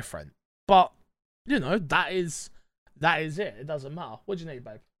that different. But you know, that is it. It doesn't matter. What do you need,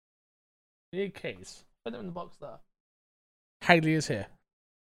 babe? You need keys. Put them in the box there. Haley is here.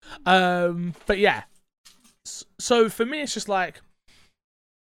 But yeah, so for me it's just like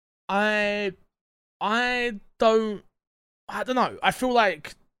I don't know, I feel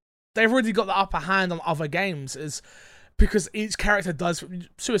like they've already got the upper hand on other games, is because each character does.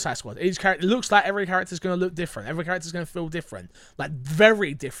 Suicide Squad, each character, it looks like every character is going to look different, every character is going to feel different, like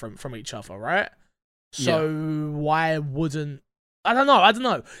very different from each other, right? So why wouldn't I don't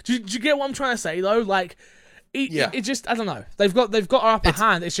know. Do you get what I'm trying to say though? Like it just, I don't know. They've got our upper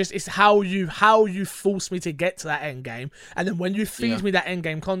hand. It's how you force me to get to that end game, and then when you feed me that end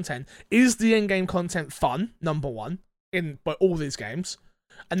game content, is the end game content fun? Number one, in all these games,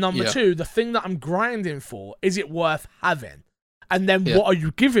 and number two, the thing that I'm grinding for, is it worth having? And then what are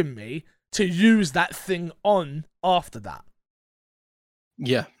you giving me to use that thing on after that?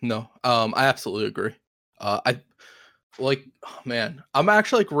 Yeah, no, I absolutely agree. I'm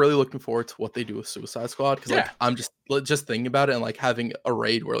actually like really looking forward to what they do with Suicide Squad, because like I'm just thinking about it, and like having a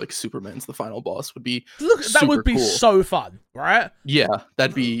raid where like Superman's the final boss would be that would be cool. So fun, right? Yeah,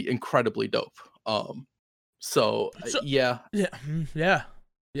 that'd be incredibly dope.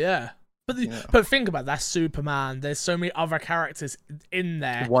 But think about that, Superman. There's so many other characters in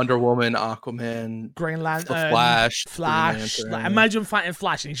there. Wonder Woman, Aquaman, Green Lantern, Flash. Like, imagine fighting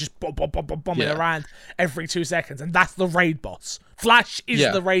Flash and he's just bombing around every 2 seconds, and that's the raid boss. Flash is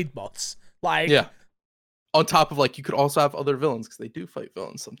the raid boss. Like, on top of like, you could also have other villains, because they do fight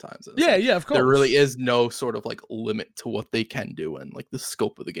villains sometimes. Yeah, of course. There really is no sort of like limit to what they can do, and like the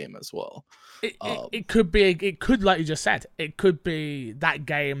scope of the game as well. It could like you just said, it could be that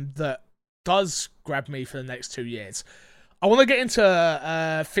game that does grab me for the next 2 years. I want to get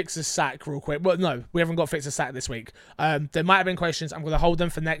into Fixer's Sack real quick. Well, no, we haven't got Fixer's Sack this week. There might have been questions. I'm going to hold them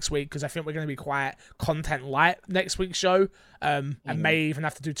for next week, because I think we're going to be quite content light next week's show. I may even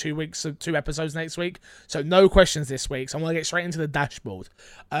have to do 2 weeks of 2 episodes next week. So no questions this week. So I'm going to get straight into the dashboard.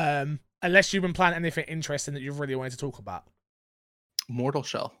 Unless you've been planning anything interesting that you've really wanted to talk about. Mortal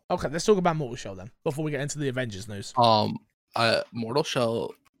Shell. Okay, let's talk about Mortal Shell then, before we get into the Avengers news. Mortal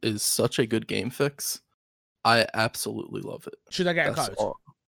Shell is such a good game fix. I absolutely love it. Should I get a code?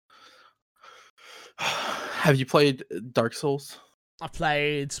 Have you played Dark Souls? I've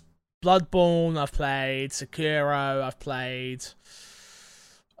played Bloodborne, I've played Sekiro, I've played...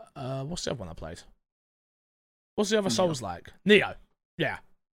 what's the other one I played? What's the other Souls like? Neo. Yeah.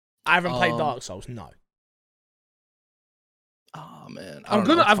 I haven't played Dark Souls, no. Oh, man.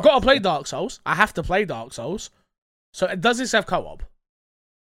 I've got to play Dark Souls. I have to play Dark Souls. So does this have co-op?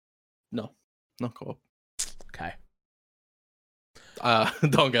 No. No co-op. Okay.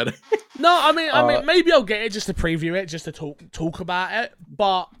 Don't get it. No, I mean, maybe I'll get it just to preview it, just to talk about it.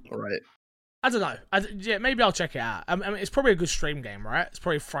 But right. I don't know. Yeah, maybe I'll check it out. I mean, it's probably a good stream game, right? It's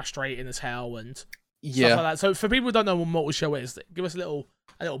probably frustrating as hell and stuff like that. So for people who don't know what Mortal Shell is, give us a little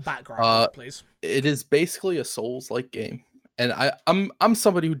background, please. It is basically a Souls-like game, and I'm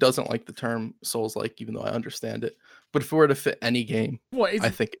somebody who doesn't like the term Souls-like, even though I understand it. But if we were to fit any game, I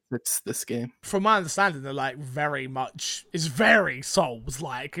think it's this game. From my understanding, they're like it's very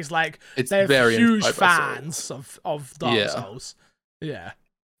Souls-like. It's they're very huge fans of Dark Souls. Yeah.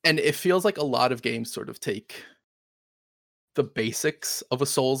 And it feels like a lot of games sort of take the basics of a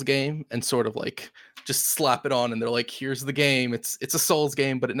Souls game and sort of like just slap it on, and they're like, here's the game. It's a Souls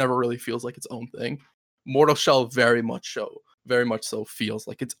game, but it never really feels like its own thing. Mortal Shell very much so feels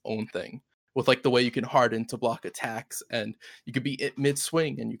like its own thing, with like the way you can harden to block attacks, and you could be mid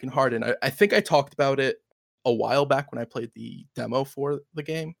swing and you can harden. I think I talked about it a while back when I played the demo for the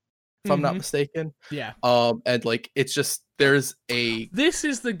game, if I'm not mistaken. Yeah. And like it's just this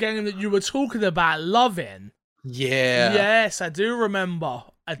is the game that you were talking about loving. Yeah. Yes, I do remember.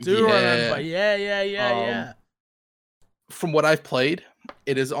 Remember. Yeah. From what I've played,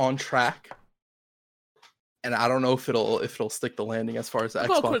 it is on track. And I don't know if it'll stick the landing as far as the Xbox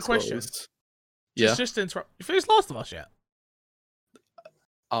goes. I've got a quick question. Yeah. Just interrupt. You finished Last of Us yet?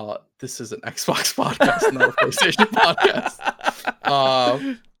 This is an Xbox podcast, not a PlayStation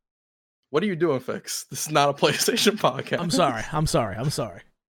podcast. What are you doing, Fix? This is not a PlayStation podcast. I'm sorry.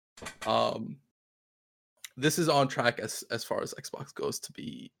 This is on track as far as Xbox goes to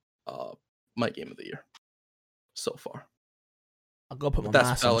be my game of the year so far. I'll go put my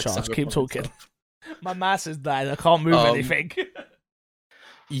mouse on charge. Keep talking. My mouse is died. I can't move anything.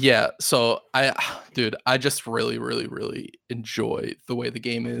 Yeah, so I just really, really, really enjoy the way the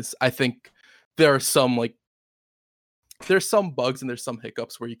game is. I think there's some bugs and there's some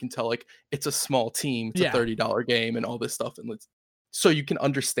hiccups where you can tell like it's a small team, it's a $30 game and all this stuff, and so you can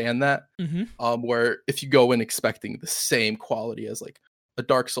understand that. Where if you go in expecting the same quality as like a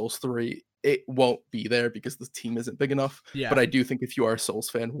Dark Souls 3, it won't be there because the team isn't big enough. Yeah. But I do think if you are a Souls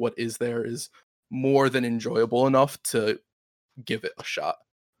fan, what is there is more than enjoyable enough to give it a shot.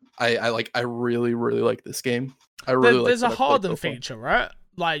 I really, really like this game. There's a harden feature, right?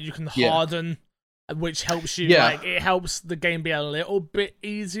 Like you can harden, which helps you. Yeah. Like it helps the game be a little bit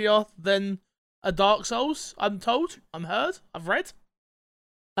easier than a Dark Souls. I'm told. I'm heard. I've read.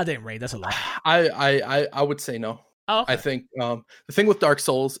 I didn't read. That's a lie. I would say no. Oh, okay. I think the thing with Dark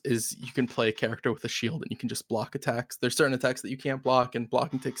Souls is you can play a character with a shield and you can just block attacks. There's certain attacks that you can't block, and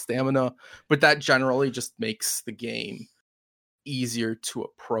blocking takes stamina, but that generally just makes the game easier to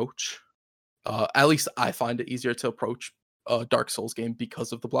approach. At least I find it easier to approach a Dark Souls game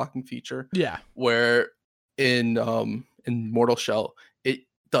because of the blocking feature. Yeah. Where in Mortal Shell, it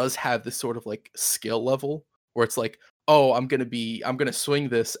does have this sort of like skill level where it's like, oh, I'm gonna swing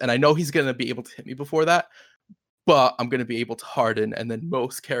this, and I know he's gonna be able to hit me before that, but I'm gonna be able to harden, and then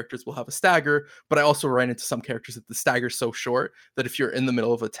most characters will have a stagger. But I also ran into some characters that the stagger's so short that if you're in the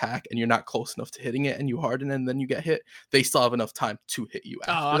middle of attack and you're not close enough to hitting it and you harden and then you get hit, they still have enough time to hit you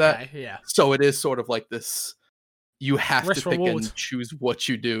after that. Yeah. So it is sort of like this, you have to pick and choose what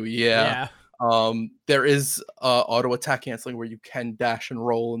you do. Yeah. There is auto attack canceling where you can dash and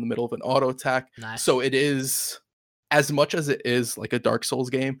roll in the middle of an auto attack. Nice. So it is, as much as it is like a Dark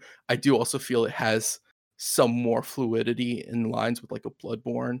Souls game, I do also feel it has some more fluidity in lines with like a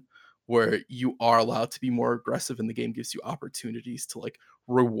Bloodborne, where you are allowed to be more aggressive and the game gives you opportunities to like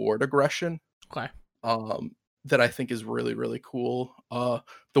reward aggression. Okay. That I think is really, really cool.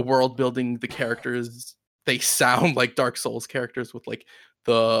 The world building, the characters, they sound like Dark Souls characters with like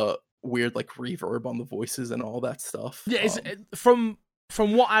the weird like reverb on the voices and all that stuff. Yeah, from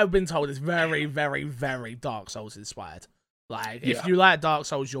what I've been told, it's very, very, very Dark Souls inspired. Like if you like Dark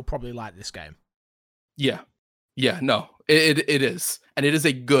Souls, you'll probably like this game. Yeah, no, it is, and it is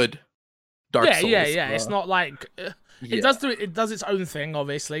a good Dark Souls. Yeah. It's not like it does its own thing,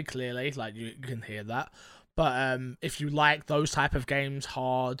 obviously, clearly, like you can hear that. But if you like those type of games,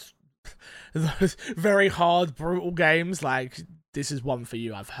 those very hard, brutal games, like this is one for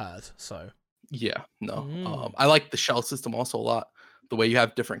you, I've heard. So I like the shell system also a lot. The way you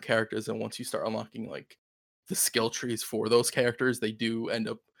have different characters, and once you start unlocking like the skill trees for those characters, they do end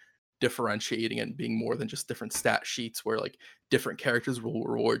up differentiating and being more than just different stat sheets where like different characters will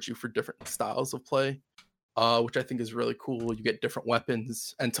reward you for different styles of play, which I think is really cool. You get different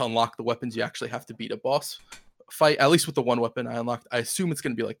weapons, and to unlock the weapons you actually have to beat a boss fight, at least with the one weapon I unlocked. I assume it's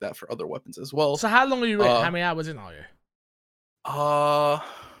going to be like that for other weapons as well. So how long are you in? How many hours in are you?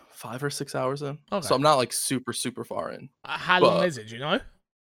 5 or 6 hours in. Okay. So I'm not like super far in. How long is it? Do you know?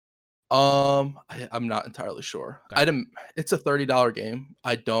 I'm not entirely sure. Okay. It's a $30 game.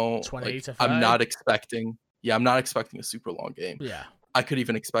 I don't 20 like, to 30? I'm not expecting a super long game. Yeah. I could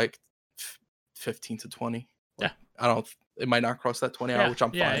even expect 15 to 20. Like, Yeah. It might not cross that 20 hour, which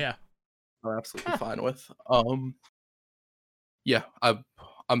I'm fine. Yeah. I'm absolutely fine with. Yeah,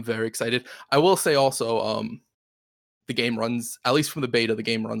 I'm very excited. I will say also, the game runs, at least from the beta, the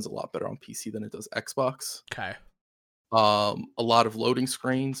game runs a lot better on PC than it does Xbox. Okay. A lot of loading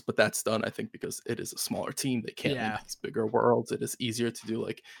screens, but that's done, I think, because it is a smaller team. They can't make these bigger worlds. It is easier to do,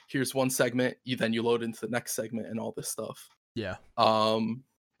 like, here's one segment, then you load into the next segment and all this stuff. Yeah.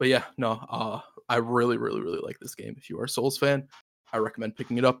 But yeah, no, I really like this game. If you are a Souls fan, I recommend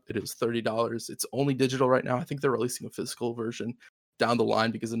picking it up. It is $30. It's only digital right now. I think they're releasing a physical version down the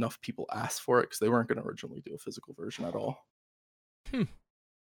line because enough people asked for it, because they weren't going to originally do a physical version at all.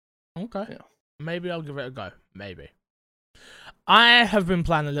 Okay. Yeah. Maybe I'll give it a go. Maybe. I have been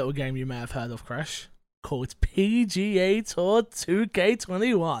playing a little game you may have heard of, Crash, called PGA Tour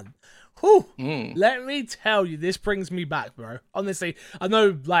 2K21. Whew. Let me tell you, this brings me back, bro. Honestly, I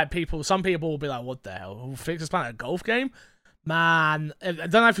know, like, some people will be like, what the hell? Fix is playing a golf game? Man, I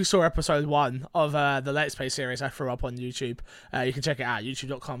don't know if you saw episode 1 of the Let's Play series I threw up on YouTube. You can check it out,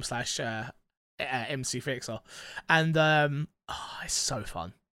 youtube.com/MCFixer. And it's so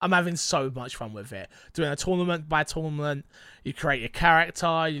fun. I'm having so much fun with it. Doing a tournament by tournament, you create your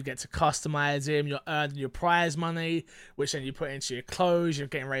character, you get to customize him, you're earning your prize money, which then you put into your clothes, you're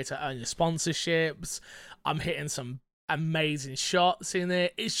getting ready to earn your sponsorships. I'm hitting some amazing shots in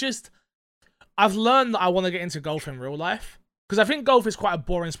it. It's just, I've learned that I want to get into golf in real life, because I think golf is quite a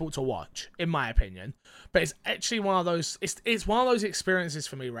boring sport to watch, in my opinion. But it's actually one of those, it's one of those experiences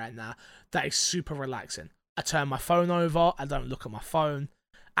for me right now that is super relaxing. I turn my phone over, I don't look at my phone,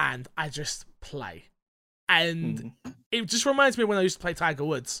 and I just play. And it just reminds me of when I used to play Tiger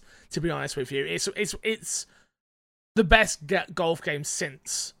Woods, to be honest with you. It's the best golf game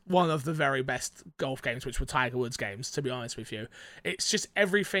since one of the very best golf games, which were Tiger Woods games, to be honest with you. It's just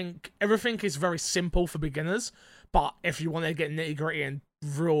everything is very simple for beginners, but if you want to get nitty-gritty and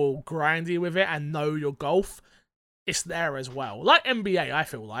real grindy with it and know your golf, it's there as well. Like NBA, I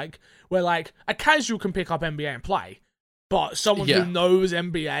feel like, where like a casual can pick up NBA and play, but someone who knows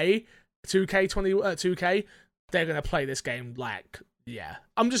NBA, 2K, they're gonna play this game like, yeah.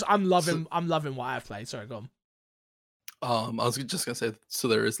 I'm loving what I've played. Sorry, go on. I was just gonna say, so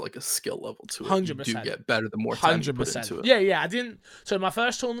there is like a skill level to it. 100%. You do get better the more time you put into it. Yeah. I didn't. So my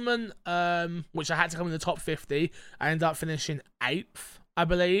first tournament, which I had to come in the top 50, I ended up finishing 8th, I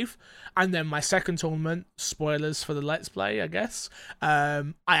believe. And then my second tournament, spoilers for the Let's Play, I guess.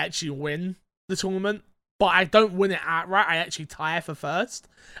 I actually win the tournament, but I don't win it outright. I actually tie for first,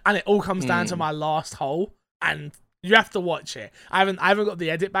 and it all comes down to my last hole. And you have to watch it. I haven't got the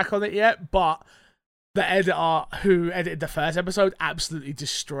edit back on it yet, but the editor who edited the first episode absolutely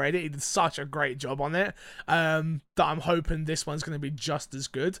destroyed it. He did such a great job on it that I'm hoping this one's going to be just as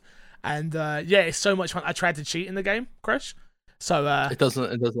good. And it's so much fun. I tried to cheat in the game, Crash. So it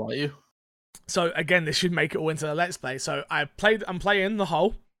doesn't let you. So again, this should make it all into the Let's Play. So I'm playing the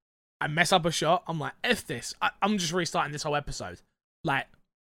hole. I mess up a shot. I'm like, F this. I'm just restarting this whole episode. Like,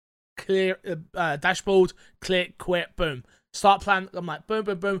 clear dashboard, click, quit, boom. Start playing. I'm like, boom,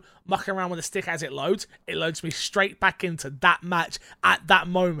 boom, boom. Mucking around with the stick as it loads. It loads me straight back into that match at that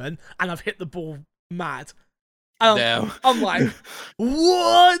moment, and I've hit the ball mad. I'm like,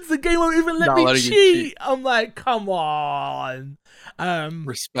 what? The game won't even let me cheat. I'm like, come on.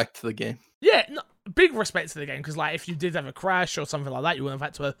 Respect to the game. Yeah, no, big respect to the game, because like if you did have a crash or something like that, you wouldn't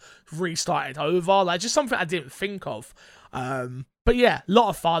have had to restart it over. Like just something I didn't think of. But yeah, a lot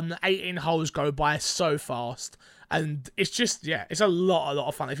of fun. 18 holes go by so fast. And it's just, it's a lot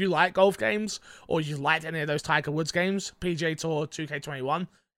of fun. If you like golf games, or you liked any of those Tiger Woods games, PGA Tour 2K21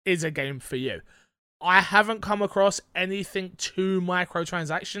 is a game for you. I haven't come across anything too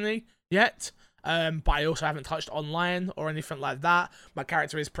microtransaction-y yet, but I also haven't touched online or anything like that. My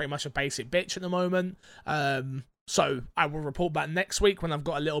character is pretty much a basic bitch at the moment. So I will report back next week when I've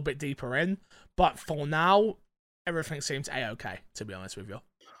got a little bit deeper in. But for now, everything seems A-okay, to be honest with you.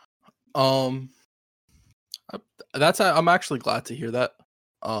 I'm actually glad to hear that.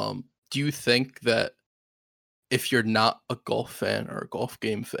 Do you think that if you're not a golf fan or a golf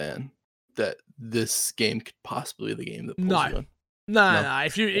game fan, that this game could possibly be the game that pulls you in? No.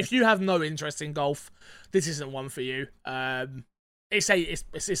 If you have no interest in golf, this isn't one for you. It's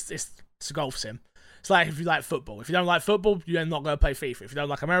a golf sim. It's like if you like football. If you don't like football, you're not going to play FIFA. If you don't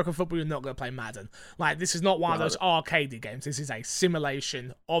like American football, you're not going to play Madden. Like, this is not one of those arcadey games. This is a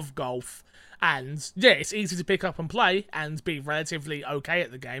simulation of golf. And, yeah, it's easy to pick up and play and be relatively okay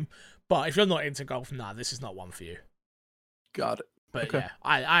at the game. But if you're not into golf, nah, this is not one for you. Got it. But, yeah,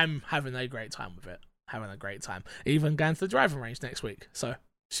 I'm having a great time with it. Having a great time. Even going to the driving range next week. So,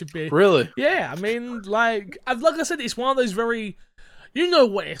 should be... Really? Yeah, I mean, like I said, it's one of those very... You know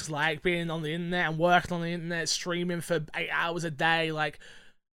what it's like being on the internet and working on the internet, streaming for 8 hours a day. Like,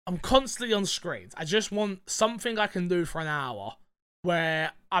 I'm constantly on screens. I just want something I can do for an hour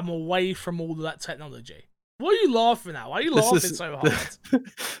where I'm away from all of that technology. What are you laughing at? Why are you laughing so hard?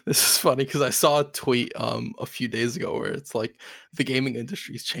 This is funny because I saw a tweet a few days ago where it's like the gaming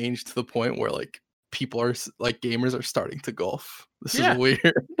industry's changed to the point where like people are like gamers are starting to golf. This is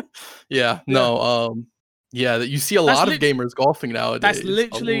weird. Yeah, that you see a lot of gamers golfing nowadays. That's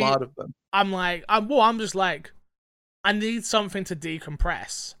literally a lot of them. I'm just like, I need something to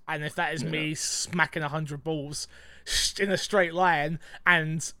decompress, and if that is me smacking 100 balls in a straight line,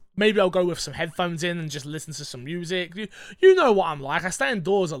 and maybe I'll go with some headphones in and just listen to some music. You know what I'm like. I stay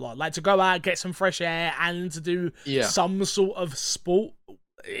indoors a lot, like to go out, get some fresh air, and to do some sort of sport.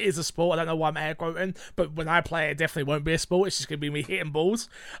 It is a sport. I don't know why I'm air quoting, but when I play, it definitely won't be a sport. It's just gonna be me hitting balls.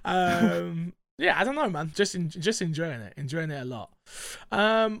 Yeah, I don't know, man. Just enjoying it a lot.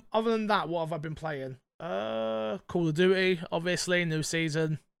 Other than that, what have I been playing? Call of Duty, obviously, new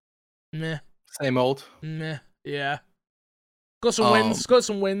season. Meh. Same old. Meh. Yeah. Got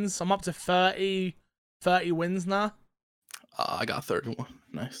some wins. I'm up to 30 wins now. I got 31.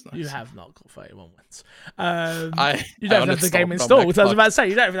 Nice. You have not got 31 wins. You don't have the game installed. I was about to say,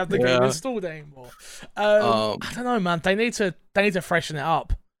 you don't even have the game installed anymore. I don't know, man. They need to freshen it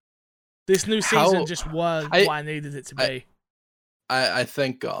up. This new season just weren't what I needed it to be. I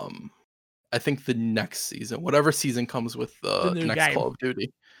think the next season, whatever season comes with the next game. Call of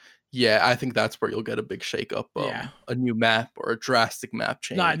Duty, I think that's where you'll get a big shakeup. A new map or a drastic map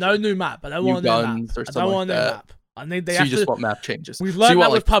change. No new map. I don't want a new map. I don't want a new map. You just want map changes. We've learned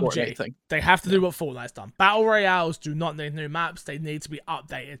that with PUBG. They have to do what Fortnite's done. Battle Royales do not need new maps. They need to be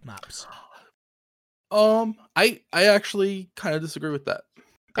updated maps. I actually kind of disagree with that.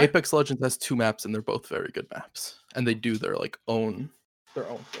 Okay. Apex Legends has 2 maps and they're both very good maps, and they do their own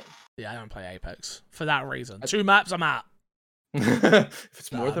thing. Yeah, I don't play Apex for that reason. 2 maps, I'm out. If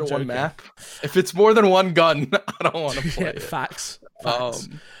it's more than one map, if it's more than one gun, I don't want to play it. Facts.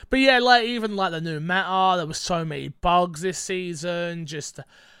 But yeah, even the new meta, there was so many bugs this season. Just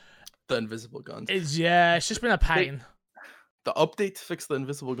the invisible guns. It's just been a pain. The update to fix the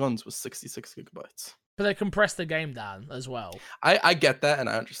invisible guns was 66 gigabytes. But they compressed the game down as well. I get that and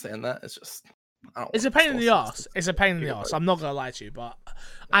I understand that. It's just it's a pain in the arse. It's a pain in the arse. I'm not gonna lie to you, but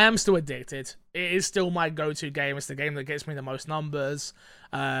I am still addicted. It is still my go-to game. It's the game that gets me the most numbers.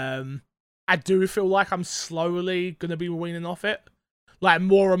 I do feel like I'm slowly gonna be weaning off it.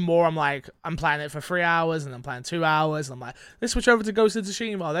 More and more, I'm playing it for 3 hours, and I'm playing 2 hours, and I'm like, let's switch over to Ghost of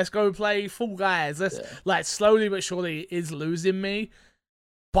Tsushima. Let's go play Fall Guys. Slowly but surely, it is losing me,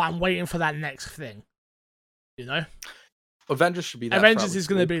 but I'm waiting for that next thing. You know, Avengers should be that. Avengers is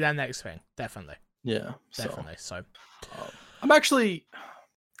going to be that next thing, definitely. Yeah, definitely. So, I'm actually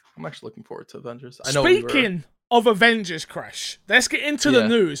looking forward to Avengers. Speaking of Avengers, Crash, let's get into the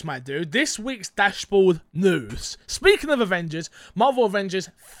news, my dude. This week's dashboard news. Speaking of Avengers, Marvel Avengers,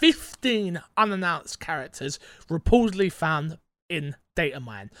 15 unannounced characters reportedly found in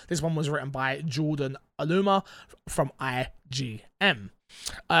Datamine. This one was written by Jordan Aluma from IGM.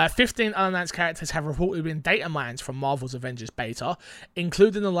 15 unannounced characters have reportedly been data mined from Marvel's Avengers beta,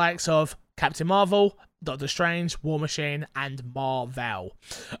 including the likes of Captain Marvel, Doctor Strange, War Machine, and Marvel.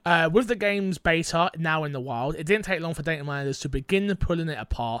 With the game's beta now in the wild, it didn't take long for data miners to begin pulling it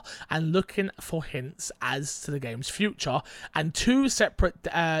apart and looking for hints as to the game's future, and 2 separate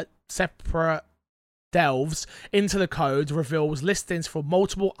delves into the code reveals listings for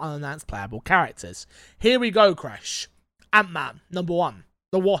multiple unannounced playable characters. Here we go, Crash. Ant-Man, number 1.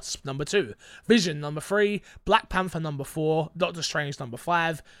 The Wasp, number 2. Vision, number 3. Black Panther, number 4. Doctor Strange, number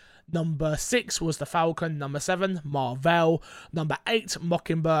 5. Number 6 was the Falcon. Number 7, Marvel. Number 8,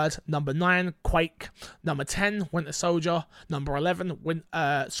 Mockingbird. Number 9, Quake. Number 10, Winter Soldier. Number 11,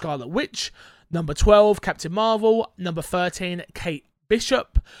 Scarlet Witch. Number 12, Captain Marvel. Number 13, Kate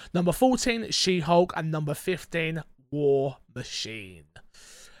Bishop. Number 14, She-Hulk. And number 15, War Machine.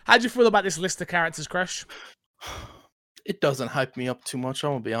 How do you feel about this list of characters, Crash? It doesn't hype me up too much,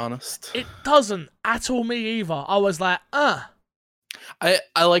 I'm gonna be honest. It doesn't at all me either. I was like, I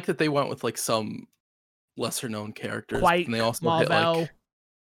like that they went with some lesser known characters. Quake, and they also Marvel. hit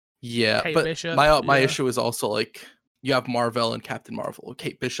Yeah, Kate but Bishop, my issue is also like you have Marvel and Captain Marvel.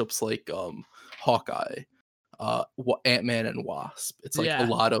 Kate Bishop's like Hawkeye, Ant-Man and Wasp. It's like a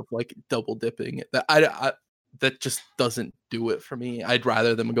lot of like double dipping that I that just doesn't do it for me. I'd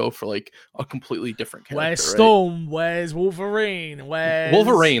rather them go for like a completely different character. Where's Storm? Right? Where's Wolverine? Where's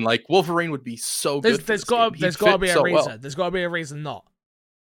Wolverine? Like Wolverine would be so good. There's got to be a reason. Well. There's got to be a reason not.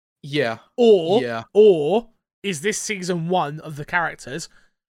 Yeah. Or is this season 1 of the characters?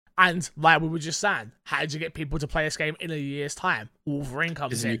 And like we were just saying, how did you get people to play this game in a year's time? Wolverine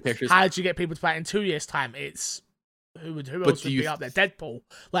comes in. How did you get people to play it in 2 years' time? It's who else would be up there? Deadpool.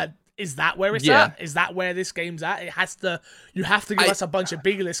 Like, is that where it's at? Is that where this game's at? It has to. You have to give us a bunch of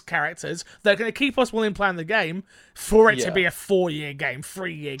B-list characters that are going to keep us willing playing the game for it to be a 4-year game,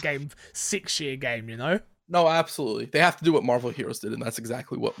 3-year game, 6-year game. You know. No, absolutely. They have to do what Marvel Heroes did, and that's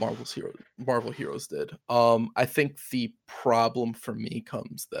exactly what Marvel Heroes did. I think the problem for me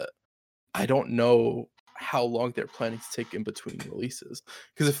comes that I don't know how long they're planning to take in between releases.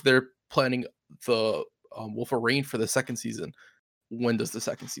 Because if they're planning the Wolverine for the second season, when does the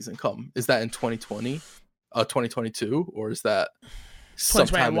second season come? Is that in 2020, 2022, or is that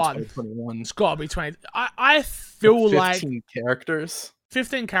sometime in 2021? It's got to be 20. I feel 15 like 15 characters.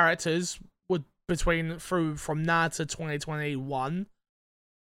 15 characters would. From now to 2021.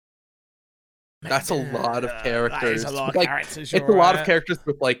 That's a lot of characters. That is a lot of characters. It's a lot of characters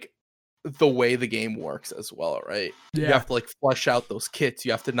with like the way the game works as well, right? Yeah. You have to like flesh out those kits.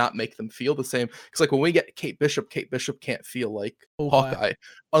 You have to not make them feel the same. Because like when we get Kate Bishop can't feel like Hawkeye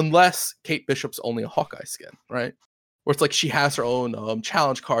unless Kate Bishop's only a Hawkeye skin, right? Where it's like she has her own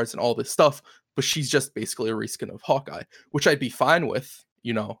challenge cards and all this stuff, but she's just basically a reskin of Hawkeye, which I'd be fine with.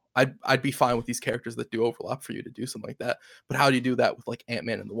 You know, I'd be fine with these characters that do overlap for you to do something like that. But how do you do that with like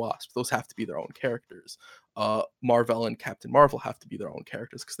Ant-Man and the Wasp? Those have to be their own characters. Marvel and Captain Marvel have to be their own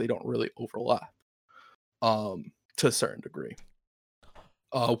characters because they don't really overlap to a certain degree.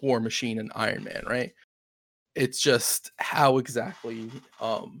 War Machine and Iron Man, right? It's just how exactly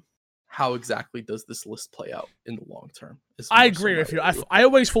does this list play out in the long term? I agree with you. I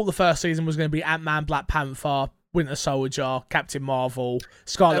always thought the first season was going to be Ant-Man, Black Panther, Winter Soldier, Captain Marvel,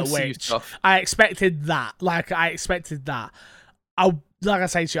 Scarlet Witch. Stuff. I expected that. Like I say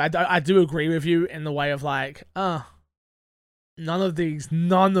to you, I do agree with you in the way of like, none of these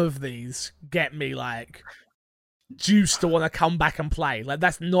get me like juice to want to come back and play. Like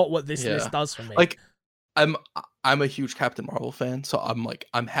that's not what this list does for me. Like I'm a huge Captain Marvel fan, so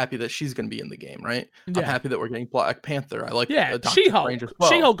I'm happy that she's going to be in the game, right? Yeah. I'm happy that we're getting Black Panther. I like She-Hulk. Well.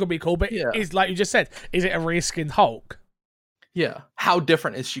 She-Hulk could be cool, but is like you just said, is it a reskinned Hulk? Yeah. How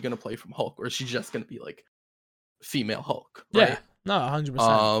different is she going to play from Hulk, or is she just going to be like female Hulk? Right? Yeah. No,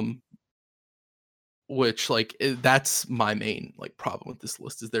 100%. Which like that's my main like problem with this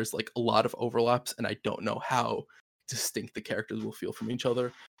list is there's like a lot of overlaps, and I don't know how distinct the characters will feel from each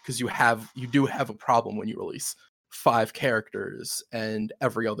other because you do have a problem when you release 5 characters and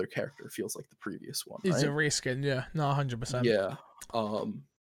every other character feels like the previous one. It's a reskin, yeah. No, 100%. Yeah.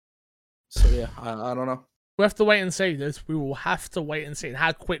 So yeah, I don't know. We have to wait and see this. We will have to wait and see. And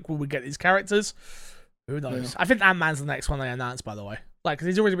how quick will we get these characters? Who knows? Yeah. I think Ant-Man's the next one they announced, by the way. Like, because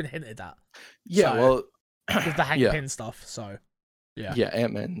he's already been hinted at. Yeah, well, with the Hank Pym stuff. So yeah,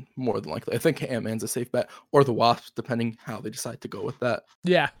 Ant-Man more than likely. I think Ant-Man's a safe bet, or the Wasp, depending how they decide to go with that.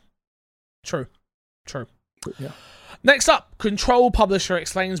 Yeah, true. But, yeah. Next up, Control publisher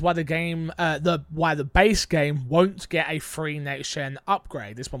explains why the game, why the base game won't get a free next-gen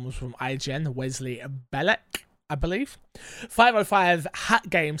upgrade. This one was from IGN, Wesley Belek, I believe. 505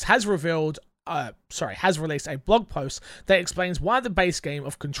 Games has released a blog post that explains why the base game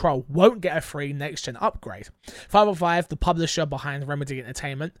of Control won't get a free next-gen upgrade. 505, the publisher behind Remedy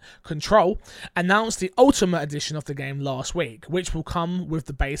Entertainment, Control, announced the Ultimate Edition of the game last week, which will come with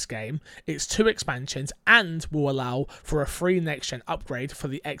the base game, its 2 expansions, and will allow for a free next-gen upgrade for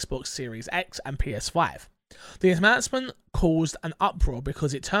the Xbox Series X and PS5. The announcement caused an uproar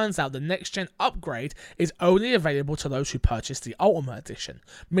because it turns out the next-gen upgrade is only available to those who purchased the Ultimate Edition,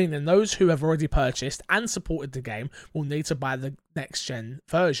 meaning those who have already purchased and supported the game will need to buy the next-gen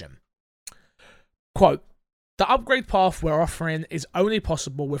version. Quote, the upgrade path we're offering is only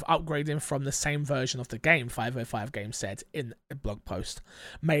possible with upgrading from the same version of the game, 505 Games said in a blog post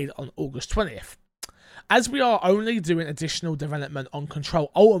made on August 20th. As we are only doing additional development on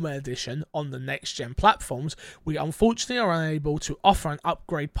Control Ultimate Edition on the next-gen platforms, we unfortunately are unable to offer an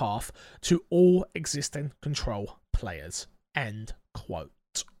upgrade path to all existing Control players. End quote.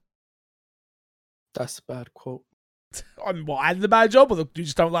 That's a bad quote. I did a bad job, or you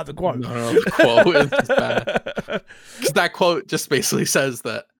just don't like the quote? No, the quote is just bad. Because that quote just basically says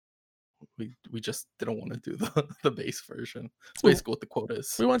that We just didn't want to do the base version. It's basically what the quote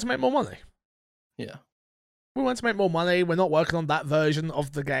is. We want to make more money. Yeah. We want to make more money. We're not working on that version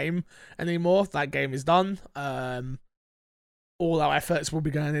of the game anymore. That game is done. All our efforts will be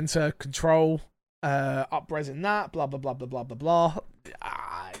going into Control, up-resing that, blah, blah, blah, blah, blah, blah, blah.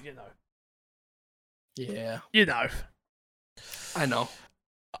 You know. Yeah. You know. I know.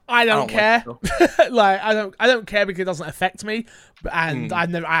 I don't care. Like, I don't care because it doesn't affect me. And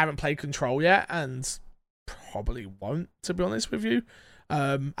I haven't played Control yet, and probably won't, to be honest with you.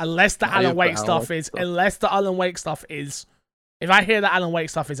 Unless the Alan Wake stuff is, if I hear that Alan Wake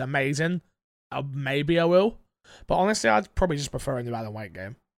stuff is amazing, maybe I will. But honestly, I'd probably just prefer a new Alan Wake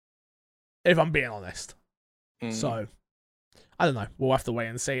game, if I'm being honest. So, I don't know. We'll have to wait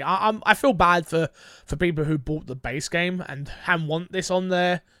and see. I feel bad for people who bought the base game and want this on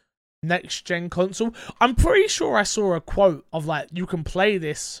their next gen console. I'm pretty sure I saw a quote of like, you can play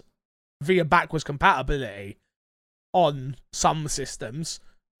this via backwards compatibility on some systems,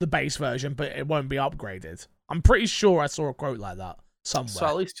 the base version, but it won't be upgraded. I'm pretty sure I saw a quote like that somewhere. So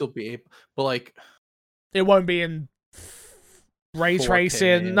at least you'll be able, but like, it won't be in ray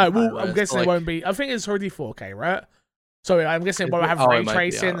tracing. No, well, I'm guessing it won't be. I think it's already 4K, right? So I'm guessing it won't have ray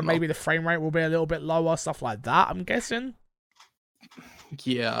tracing, and maybe the frame rate will be a little bit lower, stuff like that. I'm guessing.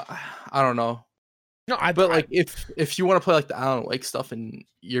 Yeah, I don't know. No, like if you want to play like the Alan Wake stuff, and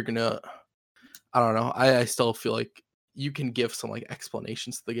you're gonna, I don't know. I still feel like you can give some like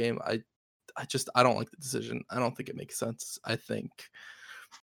explanations to the game. I don't like the decision. I don't think it makes sense. I think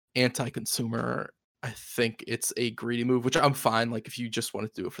anti-consumer. I think it's a greedy move, which I'm fine. Like if you just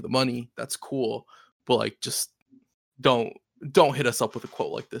want to do it for the money, that's cool. But like just don't hit us up with a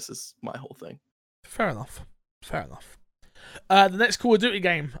quote like this is my whole thing. Fair enough. The next Call of Duty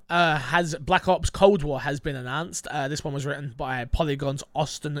game has Black Ops Cold War has been announced. This one was written by Polygon's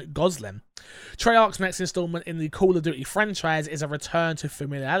Austin Goslin. Treyarch's next installment in the Call of Duty franchise is a return to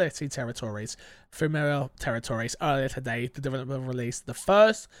familiar territories. Earlier today, the developer released the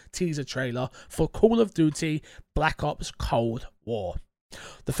first teaser trailer for Call of Duty Black Ops Cold War.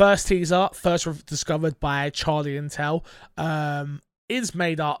 The first teaser, first discovered by Charlie Intel, is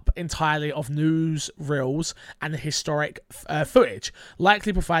made up entirely of news reels and historic footage,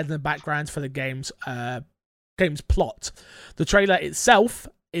 likely providing the background for the game's plot. The trailer itself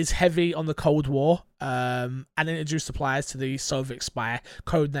is heavy on the Cold War and introduced suppliers to the Soviet spy,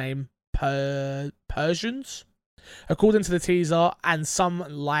 codename Persians. According to the teaser and some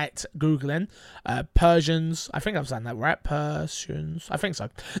light Googling, Persians, I think I'm saying that right, Persians, I think so,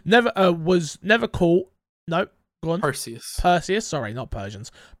 was never caught, nope, go on. Perseus, sorry, not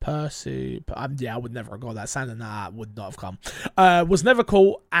Persians. I would never have got that. Sounding that would not have come. Was never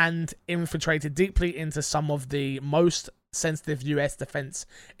caught and infiltrated deeply into some of the most sensitive US defense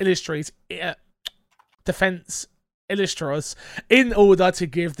illustrators in order to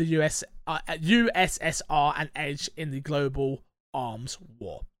give the USSR an edge in the global arms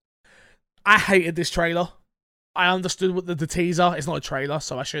war. I hated this trailer. I understood what the teaser. It's not a trailer,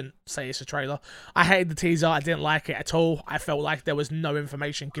 so I shouldn't say it's a trailer. I hated the teaser. I didn't like it at all. I felt like there was no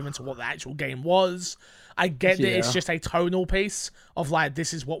information given to what the actual game was. I get that it's just a tonal piece of like,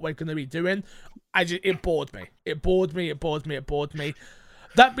 this is what we're going to be doing. It bored me. It bored me.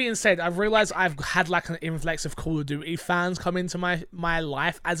 That being said, I've realized I've had like an influx of Call of Duty fans come into my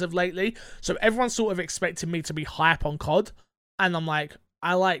life as of lately. So everyone's sort of expecting me to be hype on COD. And I'm like,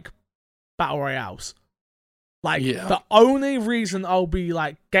 I like Battle Royales. Like, the only reason I'll be,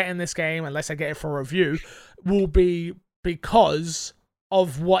 like, getting this game, unless I get it for a review, will be because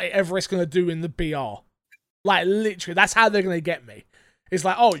of whatever it's going to do in the BR. Like, literally, that's how they're going to get me. It's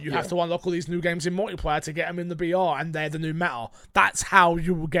like, oh, you have to unlock all these new games in multiplayer to get them in the BR, and they're the new meta. That's how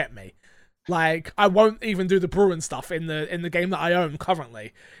you will get me. Like, I won't even do the Bruin stuff in the game that I own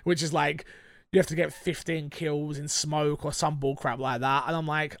currently, which is, like, you have to get 15 kills in smoke or some bullcrap like that. And I'm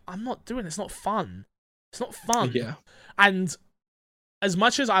like, I'm not doing it. It's not fun. It's not fun. Yeah. And as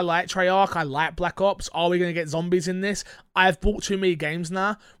much as I like Treyarch, I like Black Ops, are we going to get zombies in this? I've bought too many games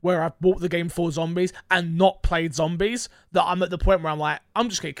now where I've bought the game for zombies and not played zombies that I'm at the point where I'm like, I'm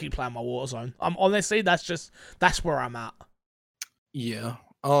just going to keep playing my Warzone. Honestly, that's where I'm at. Yeah.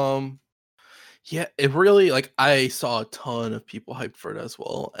 Yeah, it really, like, I saw a ton of people hyped for it as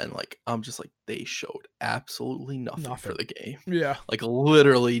well, and, like, I'm just like, they showed absolutely nothing for the game. Yeah. Like,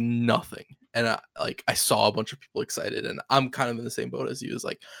 literally nothing. And, I saw a bunch of people excited, and I'm kind of in the same boat as you. Is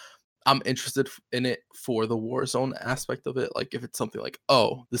like, I'm interested in it for the Warzone aspect of it. Like, if it's something like,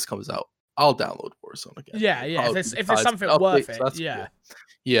 oh, this comes out, I'll download Warzone again. Yeah, yeah. If it's something worth it, yeah. Cool.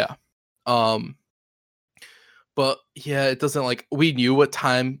 Yeah. But, yeah, it doesn't, like, we knew what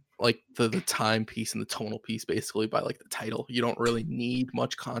time like the timepiece and the tonal piece basically by like the title. You don't really need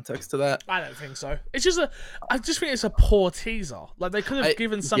much context to that. I don't think so. It's just I just think it's a poor teaser. Like they could have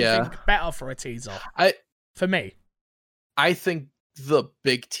given something better for a teaser. For me, I think the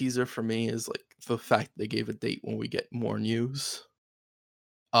big teaser for me is like the fact they gave a date when we get more news.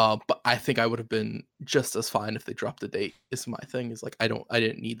 But I think I would have been just as fine if they dropped a date. Is my thing. Is like I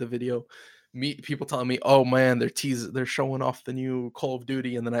didn't need the video. People telling me, oh man, they're showing off the new Call of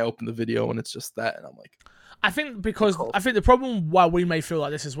Duty, and then I open the video and it's just that, and I'm like, I think the problem why we may feel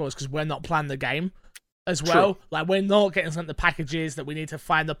like this as well is because we're not playing the game as well. True. Like we're not getting sent the packages that we need to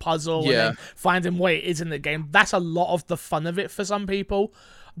find the puzzle and then finding where it is in the game. That's a lot of the fun of it for some people.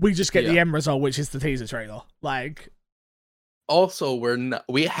 We just get the end result, which is the teaser trailer. Like, also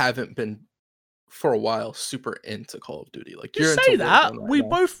we haven't been for a while super into Call of Duty. Like, you say that we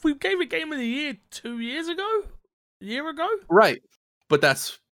gave it Game of the Year 2 years ago, a year ago, right? But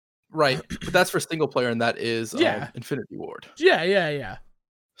that's for single player, and that is Infinity Ward. Yeah.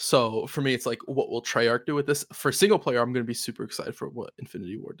 So for me, it's like, what will Treyarch do with this? For single player, I'm going to be super excited for what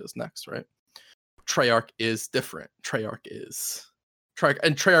Infinity Ward does next, right? Treyarch is different. Treyarch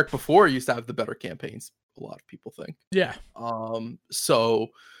before used to have the better campaigns. A lot of people think. Yeah. So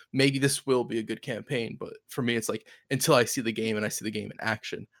maybe this will be a good campaign, but for me, it's like until I see the game and I see the game in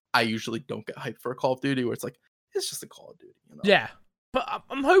action, I usually don't get hyped for a Call of Duty where it's like it's just a Call of Duty, you know? Yeah, but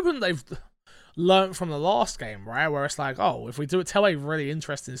I'm hoping they've learned from the last game, right? Where it's like, oh, if we tell a really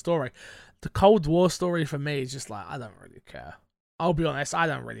interesting story, the Cold War story for me is just like I don't really care. I'll be honest, I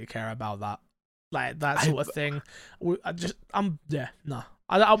don't really care about that, like that sort of thing. Maybe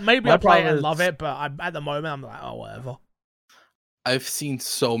I'll play it and love it, but at the moment I'm like, oh, whatever. I've seen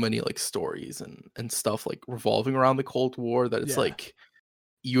so many like stories and stuff like revolving around the Cold War that it's like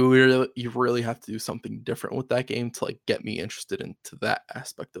you really have to do something different with that game to like get me interested into that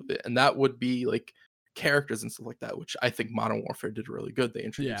aspect of it. And that would be like characters and stuff like that, which I think Modern Warfare did really good. They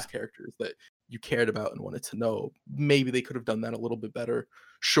introduced characters that you cared about and wanted to know. Maybe they could have done that a little bit better,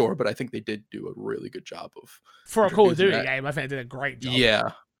 sure, but I think they did do a really good job of for a Call of Duty game. I think they did a great job.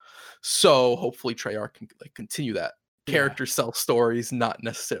 Yeah. So hopefully Treyarch can like continue that. Characters sell stories, not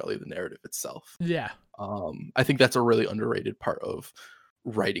necessarily the narrative itself. Yeah. I think that's a really underrated part of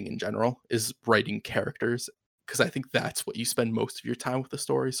writing in general, is writing characters, because I think that's what you spend most of your time with the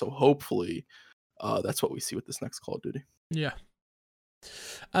story. So hopefully that's what we see with this next Call of Duty. Yeah.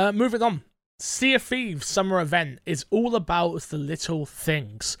 Moving on. Sea of Thieves summer event is all about the little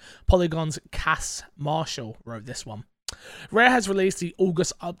things. Polygon's Cass Marshall wrote this one. Rare has released the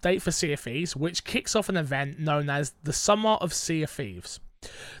August update for Sea of Thieves, which kicks off an event known as the Summer of Sea of Thieves.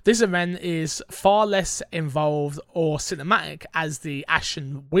 This event is far less involved or cinematic as the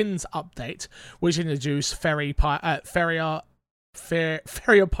Ashen Winds update, which introduced ferry pirates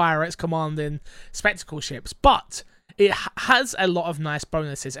commanding spectacle ships, but it has a lot of nice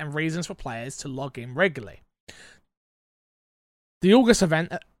bonuses and reasons for players to log in regularly. The August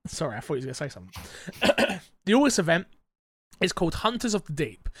event... sorry, I thought you were going to say something. The August event is called Hunters of the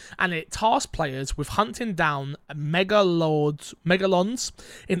Deep, and it tasks players with hunting down megalons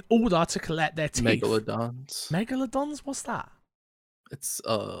in order to collect their teeth. Megalodons? What's that? It's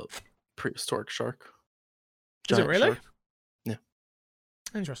a prehistoric shark. Is it really? Shark. Yeah.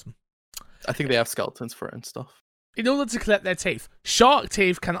 Interesting. I think they have skeletons for it and stuff. In order to collect their teeth, shark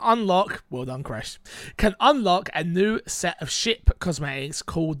teeth can unlock... Well done, Crash. Can unlock a new set of ship cosmetics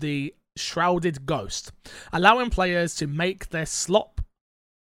called the Shrouded Ghost, allowing players to make their sloop,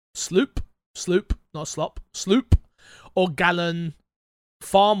 or gallon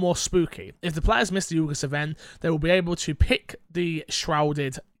far more spooky. If the players miss the August event, they will be able to pick the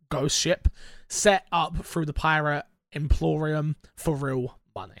Shrouded Ghost ship set up through the Pirate Emporium for real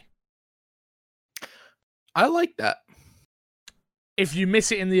money. I like that. If you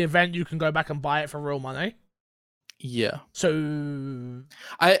miss it in the event, you can go back and buy it for real money. Yeah. So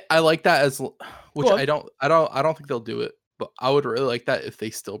I like that which I don't think they'll do it, but I would really like that if they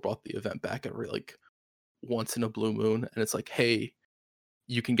still brought the event back every like once in a blue moon, and it's like, hey,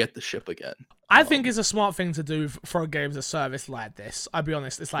 you can get the ship again. I think it's a smart thing to do for a game as a service like this. I'll be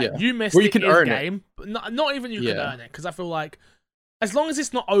honest, it's like you missed it in the game, but not even you can earn it, because I feel like as long as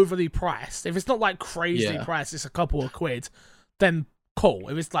it's not overly priced, if it's not like crazy priced, it's a couple of quid, then cool.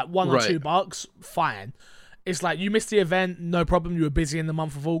 If it's like $1 or $2, fine. It's like you missed the event, no problem. You were busy in the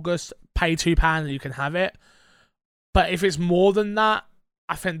month of August. Pay £2 and you can have it. But if it's more than that,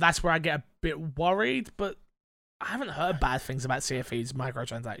 I think that's where I get a bit worried. But I haven't heard bad things about Sea of Thieves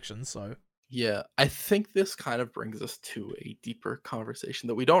microtransactions. So yeah, I think this kind of brings us to a deeper conversation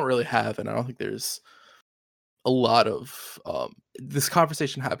that we don't really have, and I don't think there's a lot of this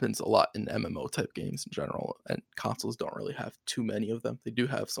conversation happens a lot in MMO type games in general, and consoles don't really have too many of them. They do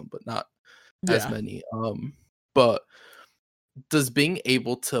have some, but not as many. But does being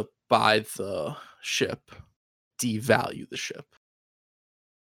able to buy the ship devalue the ship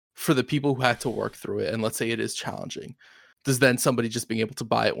for the people who had to work through it? And let's say it is challenging. Does then somebody just being able to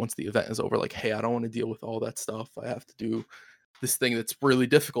buy it once the event is over, like, hey, I don't want to deal with all that stuff. I have to do this thing that's really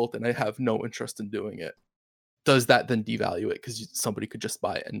difficult and I have no interest in doing it. Does that then devalue it because somebody could just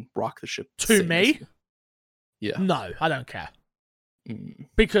buy it and rock the ship? To me? Yeah. No, I don't care.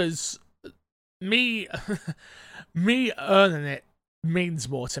 Because me earning it means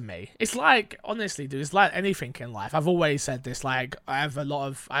more to me. It's like, honestly, dude, it's like anything in life. I've always said this, like, I have a lot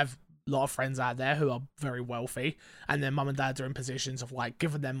of friends out there who are very wealthy, and their mum and dad are in positions of, like,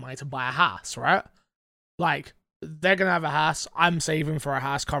 giving them money to buy a house, right? Like, they're gonna have a house. I'm saving for a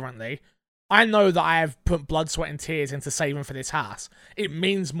house currently. I know that I have put blood, sweat, and tears into saving for this house. It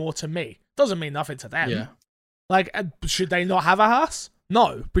means more to me. Doesn't mean nothing to them. Yeah. Like, should they not have a house?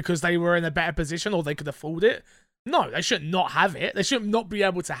 No, because they were in a better position or they could afford it. No, they should not have it. They should not be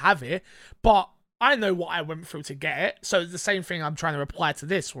able to have it. But I know what I went through to get it. So it's the same thing I'm trying to apply to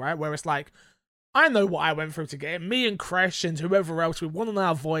this, right? Where it's like, I know what I went through to get it. Me and Crash and whoever else, we went on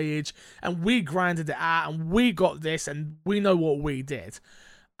our voyage and we grinded it out and we got this and we know what we did.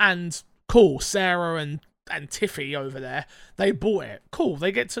 And cool, Sarah and Tiffy over there, they bought it. Cool,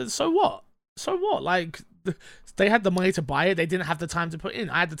 they get to, so what? So what? Like, they had the money to buy it. They didn't have the time to put in.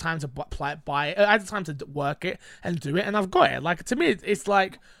 I had the time to buy it. I had the time to work it and do it, and I've got it. Like, to me, it's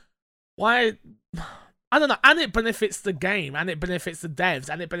like, why? I don't know. And it benefits the game, and it benefits the devs,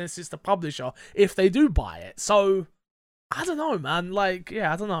 and it benefits the publisher if they do buy it. So, I don't know, man. Like,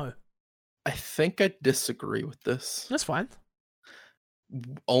 yeah, I don't know. I think I disagree with this. That's fine.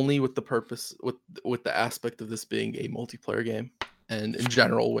 Only with the purpose, with the aspect of this being a multiplayer game, and in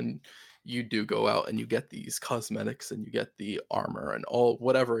general, when you do go out and you get these cosmetics and you get the armor and all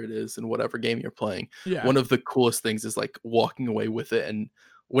whatever it is in whatever game you're playing. Yeah. One of the coolest things is like walking away with it, and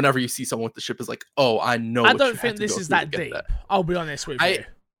whenever you see someone with the ship is like, oh, I know. I don't think this is that deep. I'll be honest with you.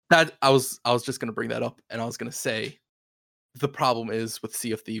 I was just gonna bring that up, and I was gonna say the problem is with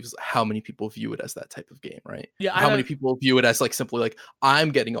Sea of Thieves, how many people view it as that type of game, right? Yeah. How many people view it as like simply like,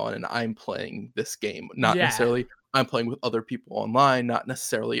 I'm getting on and I'm playing this game, not necessarily I'm playing with other people online, not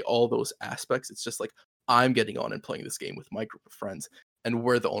necessarily all those aspects. It's just like, I'm getting on and playing this game with my group of friends, and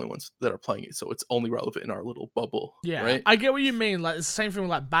we're the only ones that are playing it, so it's only relevant in our little bubble. Yeah, right? I get what you mean. Like, it's the same thing with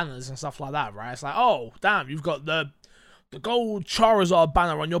like banners and stuff like that, right? It's like, oh, damn, you've got the gold Charizard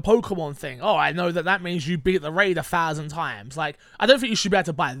banner on your Pokemon thing. Oh, I know that means you beat the raid 1,000 times. Like, I don't think you should be able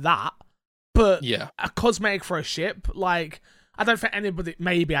to buy that, but a cosmetic for a ship, like, I don't think anybody,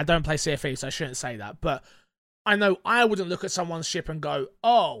 maybe, I don't play Sea of Thieves, so I shouldn't say that, but I know I wouldn't look at someone's ship and go,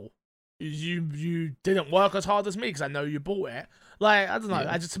 oh, you didn't work as hard as me because I know you bought it. Like, I don't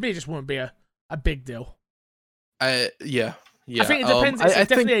know. To me, it just wouldn't be a big deal. Yeah. I think it depends. It's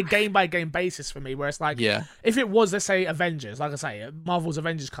definitely a game-by-game basis for me, where it's like, if it was, let's say, Avengers, like I say, Marvel's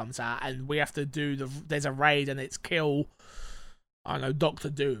Avengers comes out, and we have to do there's a raid, and it's kill, I don't know,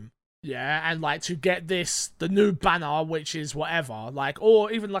 Doctor Doom. Yeah, and like to get the new banner, which is whatever, like,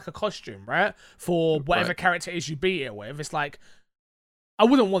 or even like a costume, right? For whatever character it is you beat it with. It's like, I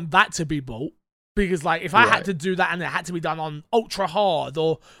wouldn't want that to be bought, because like, if I had to do that and it had to be done on ultra hard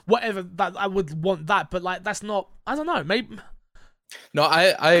or whatever, that I would want that, but like, that's not, I don't know, maybe. No, I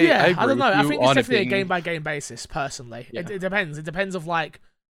agree I don't know. I think it's definitely a game by game basis, personally. It depends. It depends of like,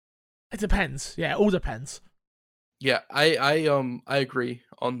 it depends. Yeah, it all depends. Yeah, I agree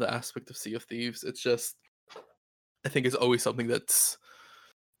on the aspect of Sea of Thieves. It's just, I think it's always something that's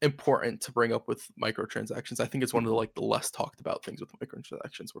important to bring up with microtransactions. I think it's one of the less talked about things with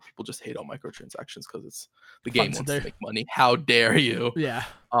microtransactions, where people just hate on microtransactions because it's the game wants to make money. How dare you? Yeah.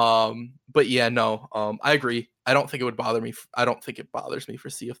 But yeah, no. I agree. I don't think it would bother me. I don't think it bothers me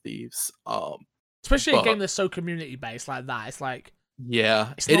for Sea of Thieves. Especially a game that's so community based like that. It's like,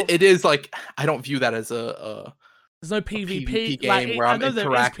 yeah, it is like, I don't view that as a there's no PvP game like, where I'm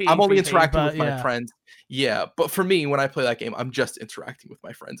interacting. I'm only interacting with my friends. Yeah, but for me, when I play that game, I'm just interacting with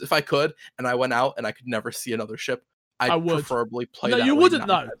my friends. If I could, and I went out and I could never see another ship, I would preferably play that. No, you wouldn't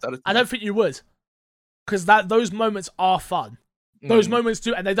though. I don't think you would, because those moments are fun. Those moments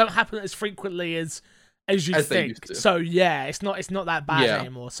do, and they don't happen as frequently as you think. So yeah, it's not that bad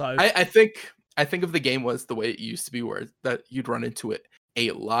anymore. So I think if the game was the way it used to be, where that you'd run into it a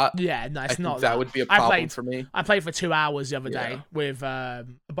lot. Yeah, no, it's not. That would be a problem for me. I played for 2 hours the other day with a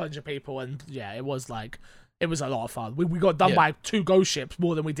bunch of people, and it was a lot of fun. We got done by 2 ghost ships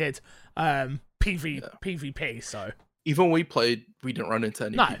more than we did PvP. So even when we played, we didn't run into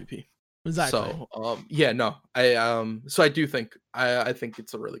any PvP. Exactly. So yeah, no, I do think I think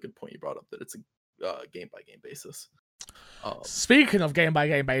it's a really good point you brought up that it's a game by game basis. Speaking of game by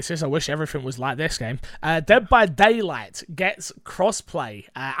game basis, I wish everything was like this game. Dead by Daylight gets crossplay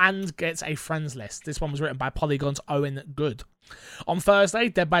and gets a friends list. This one was written by Polygon's Owen Good. On Thursday,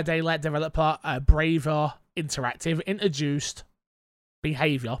 Dead by Daylight developer Braver Interactive introduced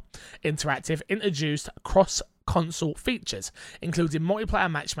cross-console features, including multiplayer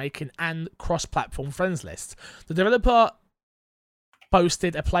matchmaking and cross-platform friends lists. The developer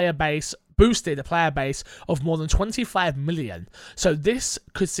boosted a player base of more than 25 million, so this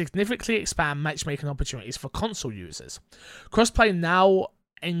could significantly expand matchmaking opportunities for console users. Crossplay now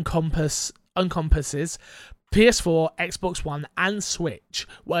encompasses PS4, Xbox One, and Switch,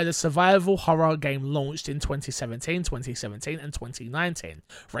 where the survival horror game launched in 2017, and 2019,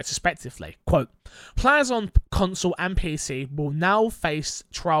 retrospectively. Quote, players on console and PC will now face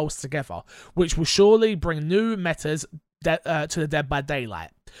trials together, which will surely bring new metas to the Dead by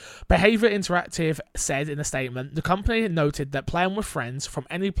Daylight. Behavior Interactive said in a statement, the company noted that playing with friends from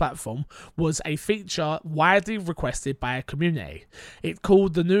any platform was a feature widely requested by a community. It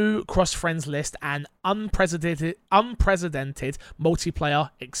called the new cross-friends list an unprecedented multiplayer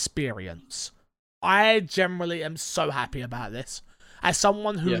experience. I generally am so happy about this. As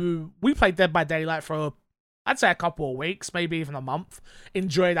someone who, we played Dead by Daylight for, I'd say a couple of weeks, maybe even a month,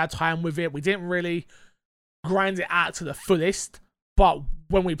 enjoyed our time with it. We didn't really grind it out to the fullest, but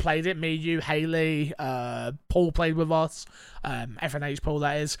when we played it, me, you, Haley, Paul played with us, FNH Paul,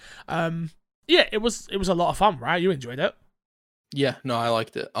 that is. Yeah, it was a lot of fun, right? You enjoyed it. Yeah, no, I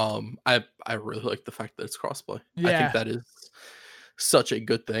liked it. I really like the fact that it's crossplay. Yeah. I think that is such a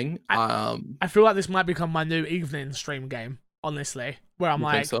good thing. I feel like this might become my new evening stream game, honestly, where I'm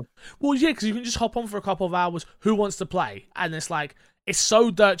like, so? Well, yeah, because you can just hop on for a couple of hours. Who wants to play? And it's like, it's so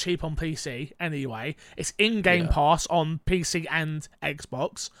dirt cheap on PC anyway. It's in Game Pass on PC and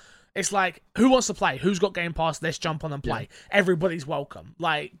Xbox. It's like, who wants to play? Who's got Game Pass? Let's jump on and play. Yeah. Everybody's welcome.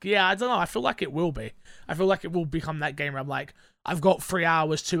 Like, yeah, I don't know. I feel like it will be. I feel like it will become that game where I'm like, I've got 3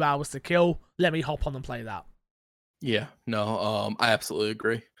 hours, 2 hours to kill. Let me hop on and play that. Yeah, no, I absolutely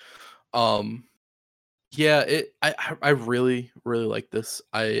agree. Yeah, I really, really like this.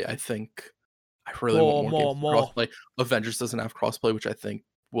 I think I really want more crossplay. Avengers doesn't have crossplay, which I think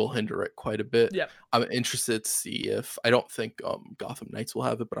will hinder it quite a bit. Yeah, I'm interested to see if, I don't think Gotham Knights will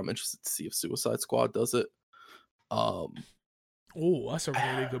have it, but I'm interested to see if Suicide Squad does it. Oh, that's a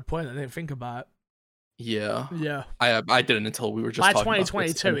really good point. I didn't think about it. Yeah. Yeah. I didn't until we were just talking about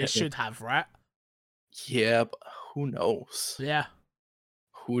 2022 it should have, right? Yeah, but who knows? Yeah.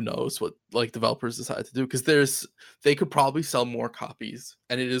 Who knows what like developers decide to do, because they could probably sell more copies,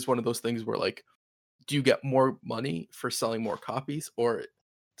 and it is one of those things where like, do you get more money for selling more copies, or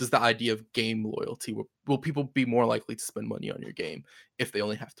does the idea of game loyalty, will people be more likely to spend money on your game if they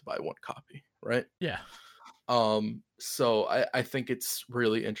only have to buy one copy, right? Yeah. So I think it's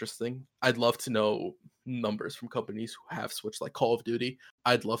really interesting. I'd love to know numbers from companies who have switched, like Call of Duty.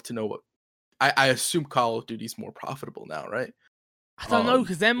 I'd love to know what, I assume Call of Duty's more profitable now, right? I don't know,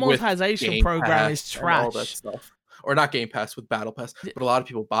 because their monetization program is trash. All that stuff. Or not Game Pass, with Battle Pass, but a lot of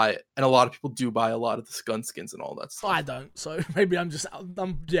people buy it, and a lot of people do buy a lot of the gun skins and all that stuff. I don't, so maybe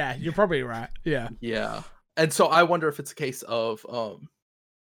yeah, you're probably right. Yeah. And so I wonder if it's a case of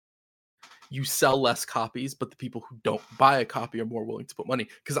you sell less copies, but the people who don't buy a copy are more willing to put money,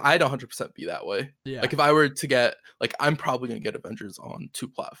 because I'd 100% be that way. Yeah. Like if I were to get, like, I'm probably gonna get Avengers on 2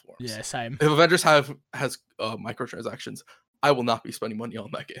 platforms. Yeah, same. If Avengers has microtransactions, I will not be spending money on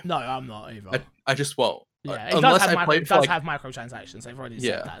that game. No, I'm not either. I just won't. Yeah, it does have microtransactions. They've already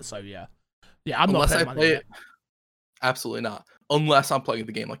said that, so yeah. Yeah, I'm not putting money in it. Absolutely not. Unless I'm playing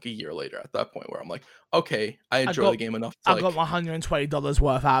the game like a year later, at that point where I'm like, okay, I enjoy the game enough. I got my $120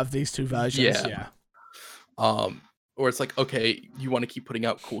 worth out of these 2 versions. Yeah. Or it's like, okay, you want to keep putting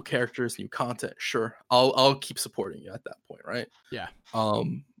out cool characters, new content. Sure, I'll keep supporting you at that point, right? Yeah.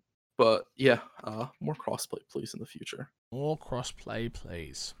 But yeah, more crossplay, please, in the future. More crossplay,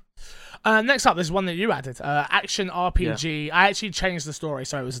 please. Next up, there's one that you added. Action RPG. Yeah. I actually changed the story,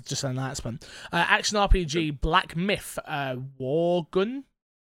 so it was just an announcement. Action RPG Black Myth Worgen.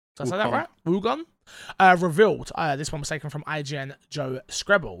 Did I say that right? Wugon? Revealed. This one was taken from IGN Joe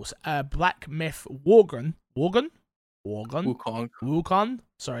Screbbles. Black Myth Worgen. Wukong.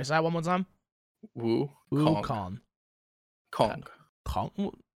 Sorry, say that one more time. Wukong. Kong. Kong.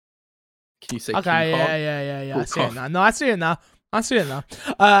 Can you say okay, King Kong? Yeah. I see it now. No, I see it now. I see it now.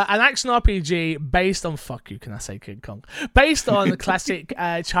 An action RPG based on fuck you, can I say King Kong? Based on the classic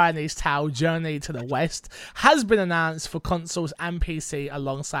Chinese tale Journey to the West has been announced for consoles and PC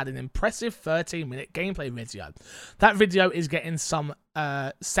alongside an impressive 13-minute gameplay video. That video is getting some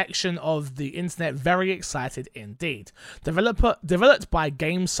section of the internet very excited indeed. Developed by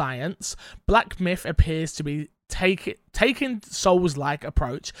Game Science, Black Myth appears to be taking Souls-like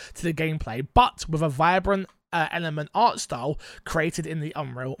approach to the gameplay, but with a vibrant element art style created in the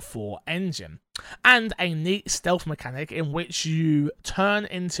Unreal 4 engine, and a neat stealth mechanic in which you turn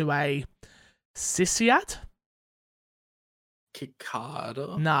into a Cicada?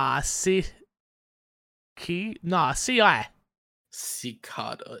 Cicada? Nah, CI.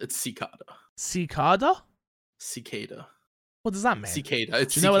 Cicada. It's cicada. Cicada? Cicada. What does that mean? Cicada.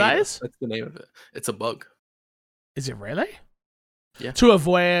 It's Do you know what that is? That's the name of it. It's a bug. Is it really? Yeah. To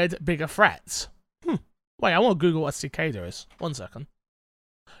avoid bigger threats. Wait, I want to Google what cicada is. 1 second.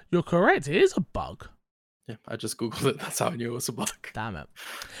 You're correct. It is a bug. Yeah, I just Googled it. That's how I knew it was a bug. Damn it.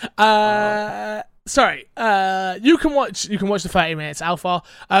 Sorry. You can watch the 30 minutes alpha.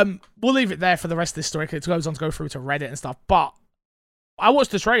 We'll leave it there for the rest of this story because it goes on to go through to Reddit and stuff. But I watched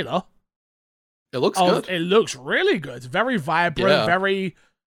the trailer. It looks good. It looks really good. Very vibrant. Very,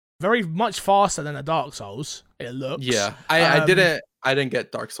 very much faster than the Dark Souls. It looks. Yeah, I didn't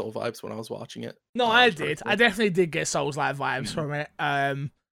get Dark Soul vibes when I was watching it. No, I did. I definitely did get Souls-like vibes from it.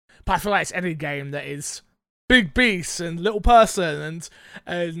 But I feel like it's any game that is big beast and little person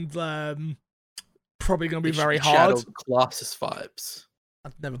and probably going to be very hard. Shadow of the Colossus vibes.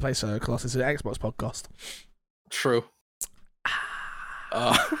 I've never played Shadow of the Colossus. It's an Xbox podcast. True.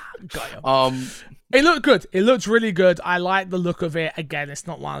 It looked good. It looked really good. I like the look of it. Again, it's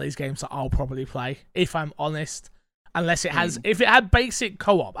not one of these games that I'll probably play, if I'm honest. Unless it has, if it had basic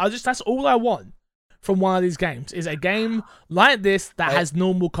co-op, that's all I want from one of these games is a game like this that has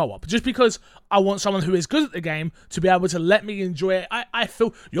normal co-op. Just because I want someone who is good at the game to be able to let me enjoy it. I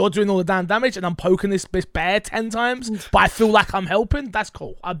feel you're doing all the damn damage and I'm poking this bear 10 times, but I feel like I'm helping. That's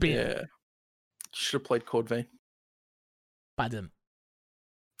cool. I'd be in. You should have played Code Vein. But I didn't.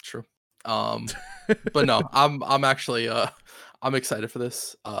 True. But no, I'm actually I'm excited for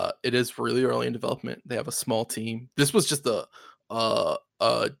this. It is really early in development. They have a small team. This was just a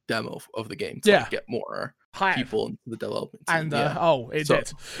demo of the game to get more people into the development team. And it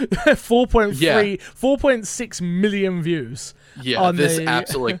did 4.6 million views. Yeah, this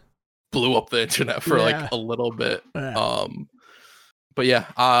absolutely blew up the internet for like a little bit. But yeah,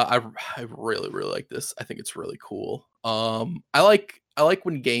 I really like this. I think it's really cool. I like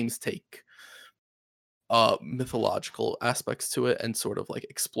when games take mythological aspects to it and sort of like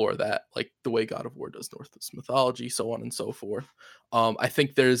explore that, like the way God of War does Norse mythology, so on and so forth. I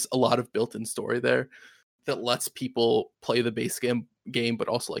think there's a lot of built-in story there that lets people play the base game, but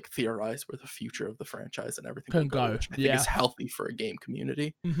also like theorize where the future of the franchise and everything can go. Which I think is healthy for a game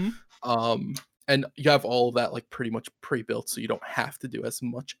community. And you have all of that like pretty much pre-built, so you don't have to do as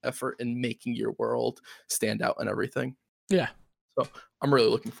much effort in making your world stand out and everything. Yeah. So I'm really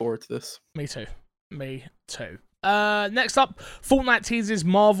looking forward to this. Me too. Next up, Fortnite teases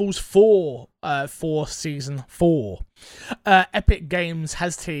Marvel's 4 for Season 4. Epic Games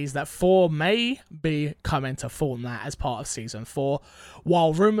has teased that 4 may be coming to Fortnite as part of Season 4.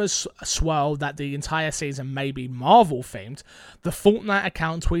 While rumours swirl that the entire season may be Marvel-themed, the Fortnite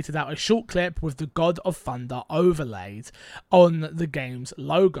account tweeted out a short clip with the God of Thunder overlaid on the game's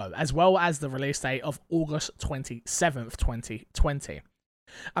logo, as well as the release date of August 27th, 2020.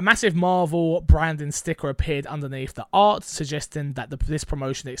 A massive Marvel branding sticker appeared underneath the art, suggesting that this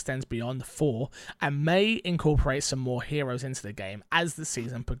promotion extends beyond 4 and may incorporate some more heroes into the game as the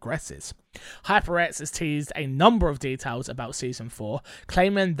season progresses. HyperX has teased a number of details about Season 4,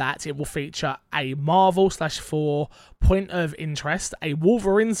 claiming that it will feature a Marvel/4 point of interest, a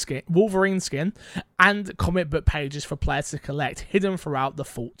Wolverine skin, and comic book pages for players to collect hidden throughout the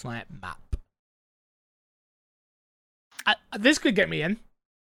Fortnite map. This could get me in.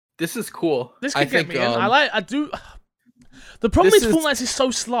 This is cool. This could get me in. I do. The problem is Fortnite is so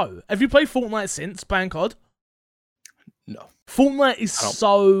slow. Have you played Fortnite since playing COD? No. Fortnite is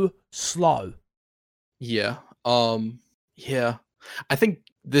so slow. Yeah. Yeah. I think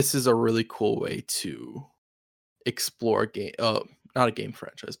this is a really cool way to explore game. Not a game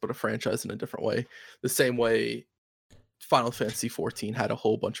franchise, but a franchise in a different way. The same way Final Fantasy 14 had a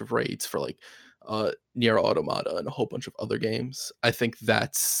whole bunch of raids for like Nier Automata and a whole bunch of other games. I think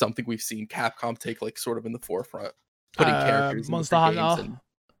that's something we've seen Capcom take like sort of in the forefront, putting characters in Monster Hunter. Games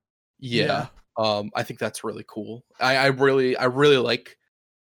and, I think that's really cool. I really like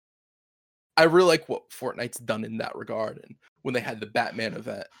what Fortnite's done in that regard, and when they had the Batman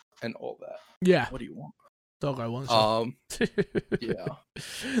event and all that. Yeah. What do you want? Doggo wants yeah.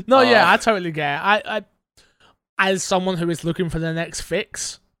 No, yeah, I totally get it. I as someone who is looking for the next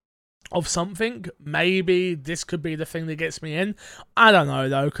fix of something, maybe this could be the thing that gets me in. I don't know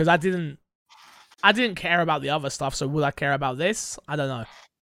though, because I didn't care about the other stuff, so will I care about this? I don't know.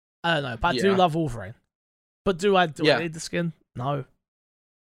 But I do love Wolverine. But do I need the skin? No.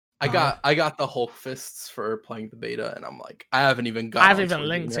 I got the Hulk fists for playing the beta, and I'm like, I haven't even linked it. I haven't even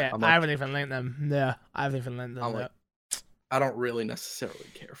linked them. Yeah, I haven't even linked them. Like, I don't really necessarily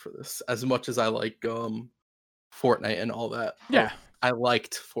care for this as much as I like Fortnite and all that. Yeah, I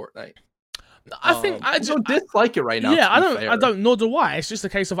liked Fortnite. I think I don't dislike it right now. Yeah, I don't. Nor do I. It's just a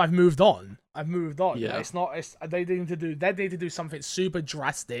case of I've moved on. Yeah, it's not. They need to do something super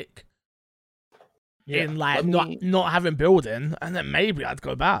drastic. Yeah, in like not having building, and then maybe I'd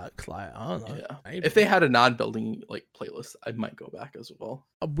go back. Like, I don't know. Yeah. Maybe. If they had a non-building like playlist, I might go back as well.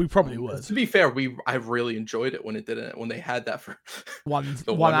 We probably would. To be fair, I really enjoyed it when it didn't. When they had that for one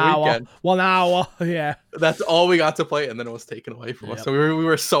hour, weekend. 1 hour. Yeah, that's all we got to play, and then it was taken away from us. So we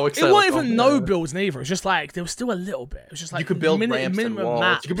were so excited. It wasn't even no builds neither. It was just like there was still a little bit. It was just like you could build ramps and walls.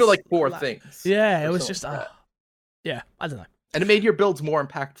 Maps. You could build like 4 things. Yeah, it was just yeah. I don't know. And it made your builds more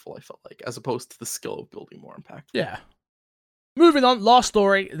impactful, I felt like, as opposed to the skill of building more impactful. Yeah. Moving on, last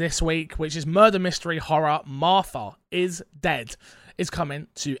story this week, which is murder mystery horror Martha is Dead, is coming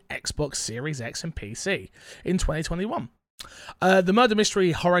to Xbox Series X and PC in 2021. The murder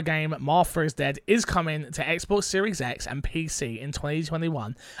mystery horror game Martha is Dead is coming to Xbox Series X and PC in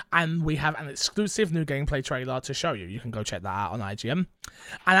 2021, and we have an exclusive new gameplay trailer to show you. You can go check that out on IGN. And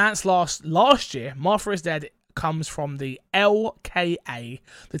that's last year, Martha is Dead comes from the LKA,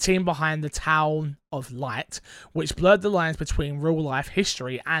 the team behind the Town of Light, which blurred the lines between real-life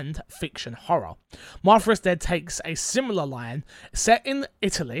history and fiction horror. Martha is Dead takes a similar line, set in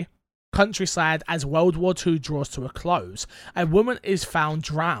Italy countryside as World War II draws to a close. A woman is found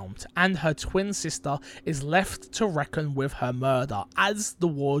drowned, and her twin sister is left to reckon with her murder as the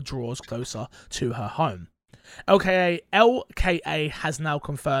war draws closer to her home. LKA has now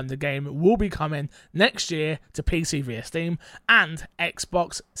confirmed the game will be coming next year to PC via Steam and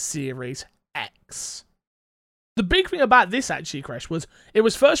Xbox Series X. The big thing about this actually, Crash, was it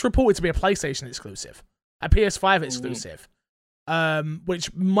was first reported to be a PlayStation exclusive, a PS5 exclusive,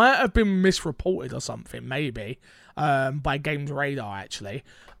 which might have been misreported or something, maybe, by Games Radar actually.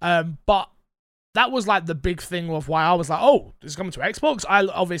 But that was like the big thing of why I was like, oh, this is coming to Xbox. I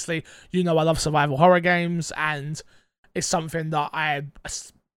love survival horror games, and it's something that I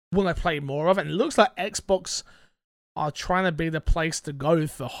want to play more of. And it looks like Xbox are trying to be the place to go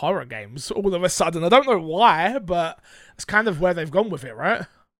for horror games all of a sudden. I don't know why, but it's kind of where they've gone with it, right?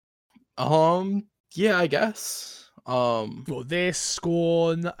 Yeah, I guess. Well, this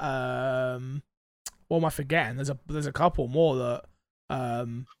Scorn. What am I forgetting? There's a couple more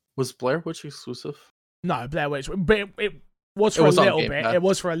that. Was Blair Witch exclusive? No, Blair Witch, but it was for a little bit. It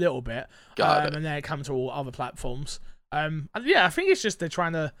was for a little bit. Got it. And then it comes to all other platforms. And yeah, I think it's just they're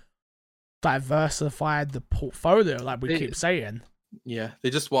trying to diversify the portfolio, like we keep saying. Yeah, they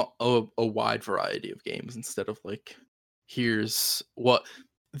just want a wide variety of games instead of like, here's what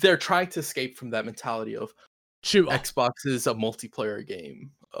they're trying to escape from that mentality of shooter. Xbox is a multiplayer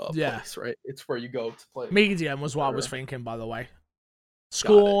game place, right? It's where you go to play. Medium was what I was thinking, by the way.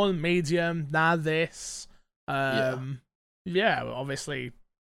 Scorn, Medium, now this. Yeah, obviously,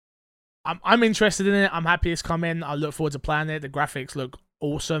 I'm interested in it. I'm happy it's coming. I look forward to playing it. The graphics look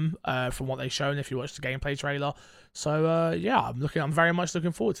awesome from what they've shown if you watch the gameplay trailer. So yeah, I'm very much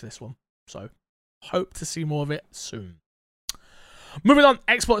looking forward to this one. So hope to see more of it soon. Moving on,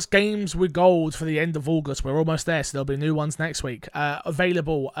 Xbox Games with Gold for the end of August. We're almost there, so there'll be new ones next week.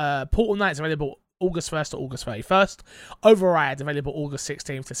 Available, Portal Knights available August 1st to August 31st. Override available August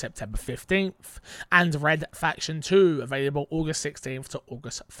 16th to September 15th. And Red Faction 2 available August 16th to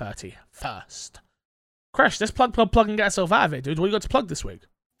August 31st. Crash, let's plug and get ourselves out of it, dude. What you got to plug this week?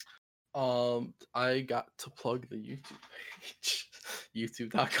 I got to plug the YouTube page.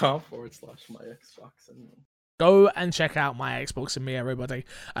 youtube.com/myxbox and me. Go and check out My Xbox and Me, everybody.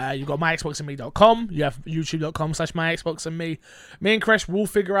 You've got myxboxandme.com. You have youtube.com/myxboxandme. Me and Chris will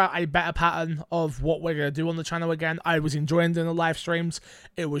figure out a better pattern of what we're going to do on the channel again. I was enjoying doing the live streams.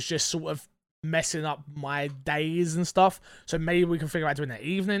 It was just sort of messing up my days and stuff. So maybe we can figure out doing an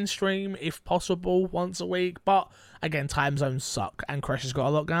evening stream, if possible, once a week. But again, time zones suck. And Chris has got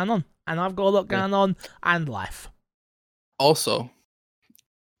a lot going on. And I've got a lot going on. And life. Also,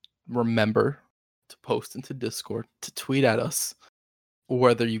 remember to post into Discord, to tweet at us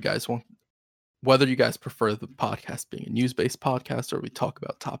whether you guys want whether you guys prefer the podcast being a news-based podcast or we talk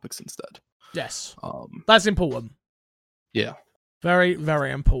about topics instead. Yes. That's important. Yeah. Very,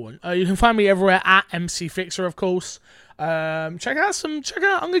 very important. You can find me everywhere at MC Fixer, of course. Check out. I'm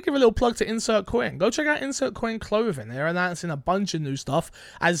gonna give a little plug to Insert Coin. Go check out Insert Coin clothing. They're announcing a bunch of new stuff.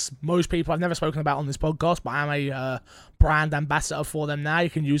 As most people I've never spoken about on this podcast, but I'm a brand ambassador for them now. You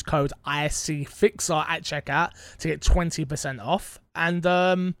can use code ISCFixer at checkout to get 20% off. And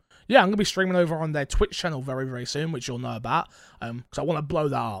yeah, I'm gonna be streaming over on their Twitch channel very, very soon, which you'll know about. Because I want to blow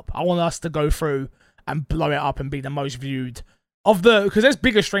that up. I want us to go through and blow it up and be the most viewed. Because there's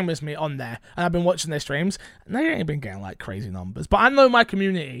bigger streamers than me on there, and I've been watching their streams, and they ain't been getting like crazy numbers. But I know my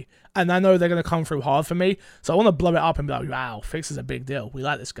community, and I know they're gonna come through hard for me, so I want to blow it up and be like, wow, Fix is a big deal. We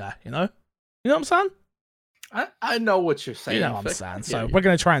like this guy, you know? You know what I'm saying? I know what you're saying. You know what I'm saying. So we're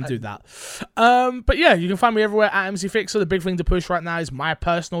gonna try and do that. But yeah, you can find me everywhere at MC Fixer. The big thing to push right now is my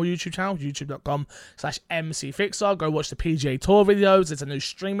personal YouTube channel, youtube.com/MC Fixer. Go watch the PGA Tour videos. There's a new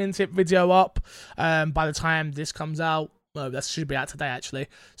streaming tip video up. By the time this comes out. Well, that should be out today, actually.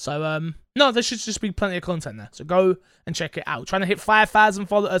 So, no, there should just be plenty of content there. So go and check it out. Trying to hit 5,000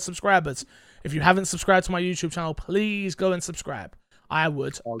 subscribers. If you haven't subscribed to my YouTube channel, please go and subscribe. I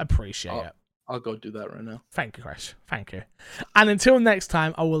would appreciate it. I'll go do that right now. Thank you, Crash. Thank you. And until next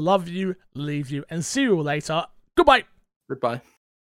time, I will love you, leave you, and see you all later. Goodbye. Goodbye.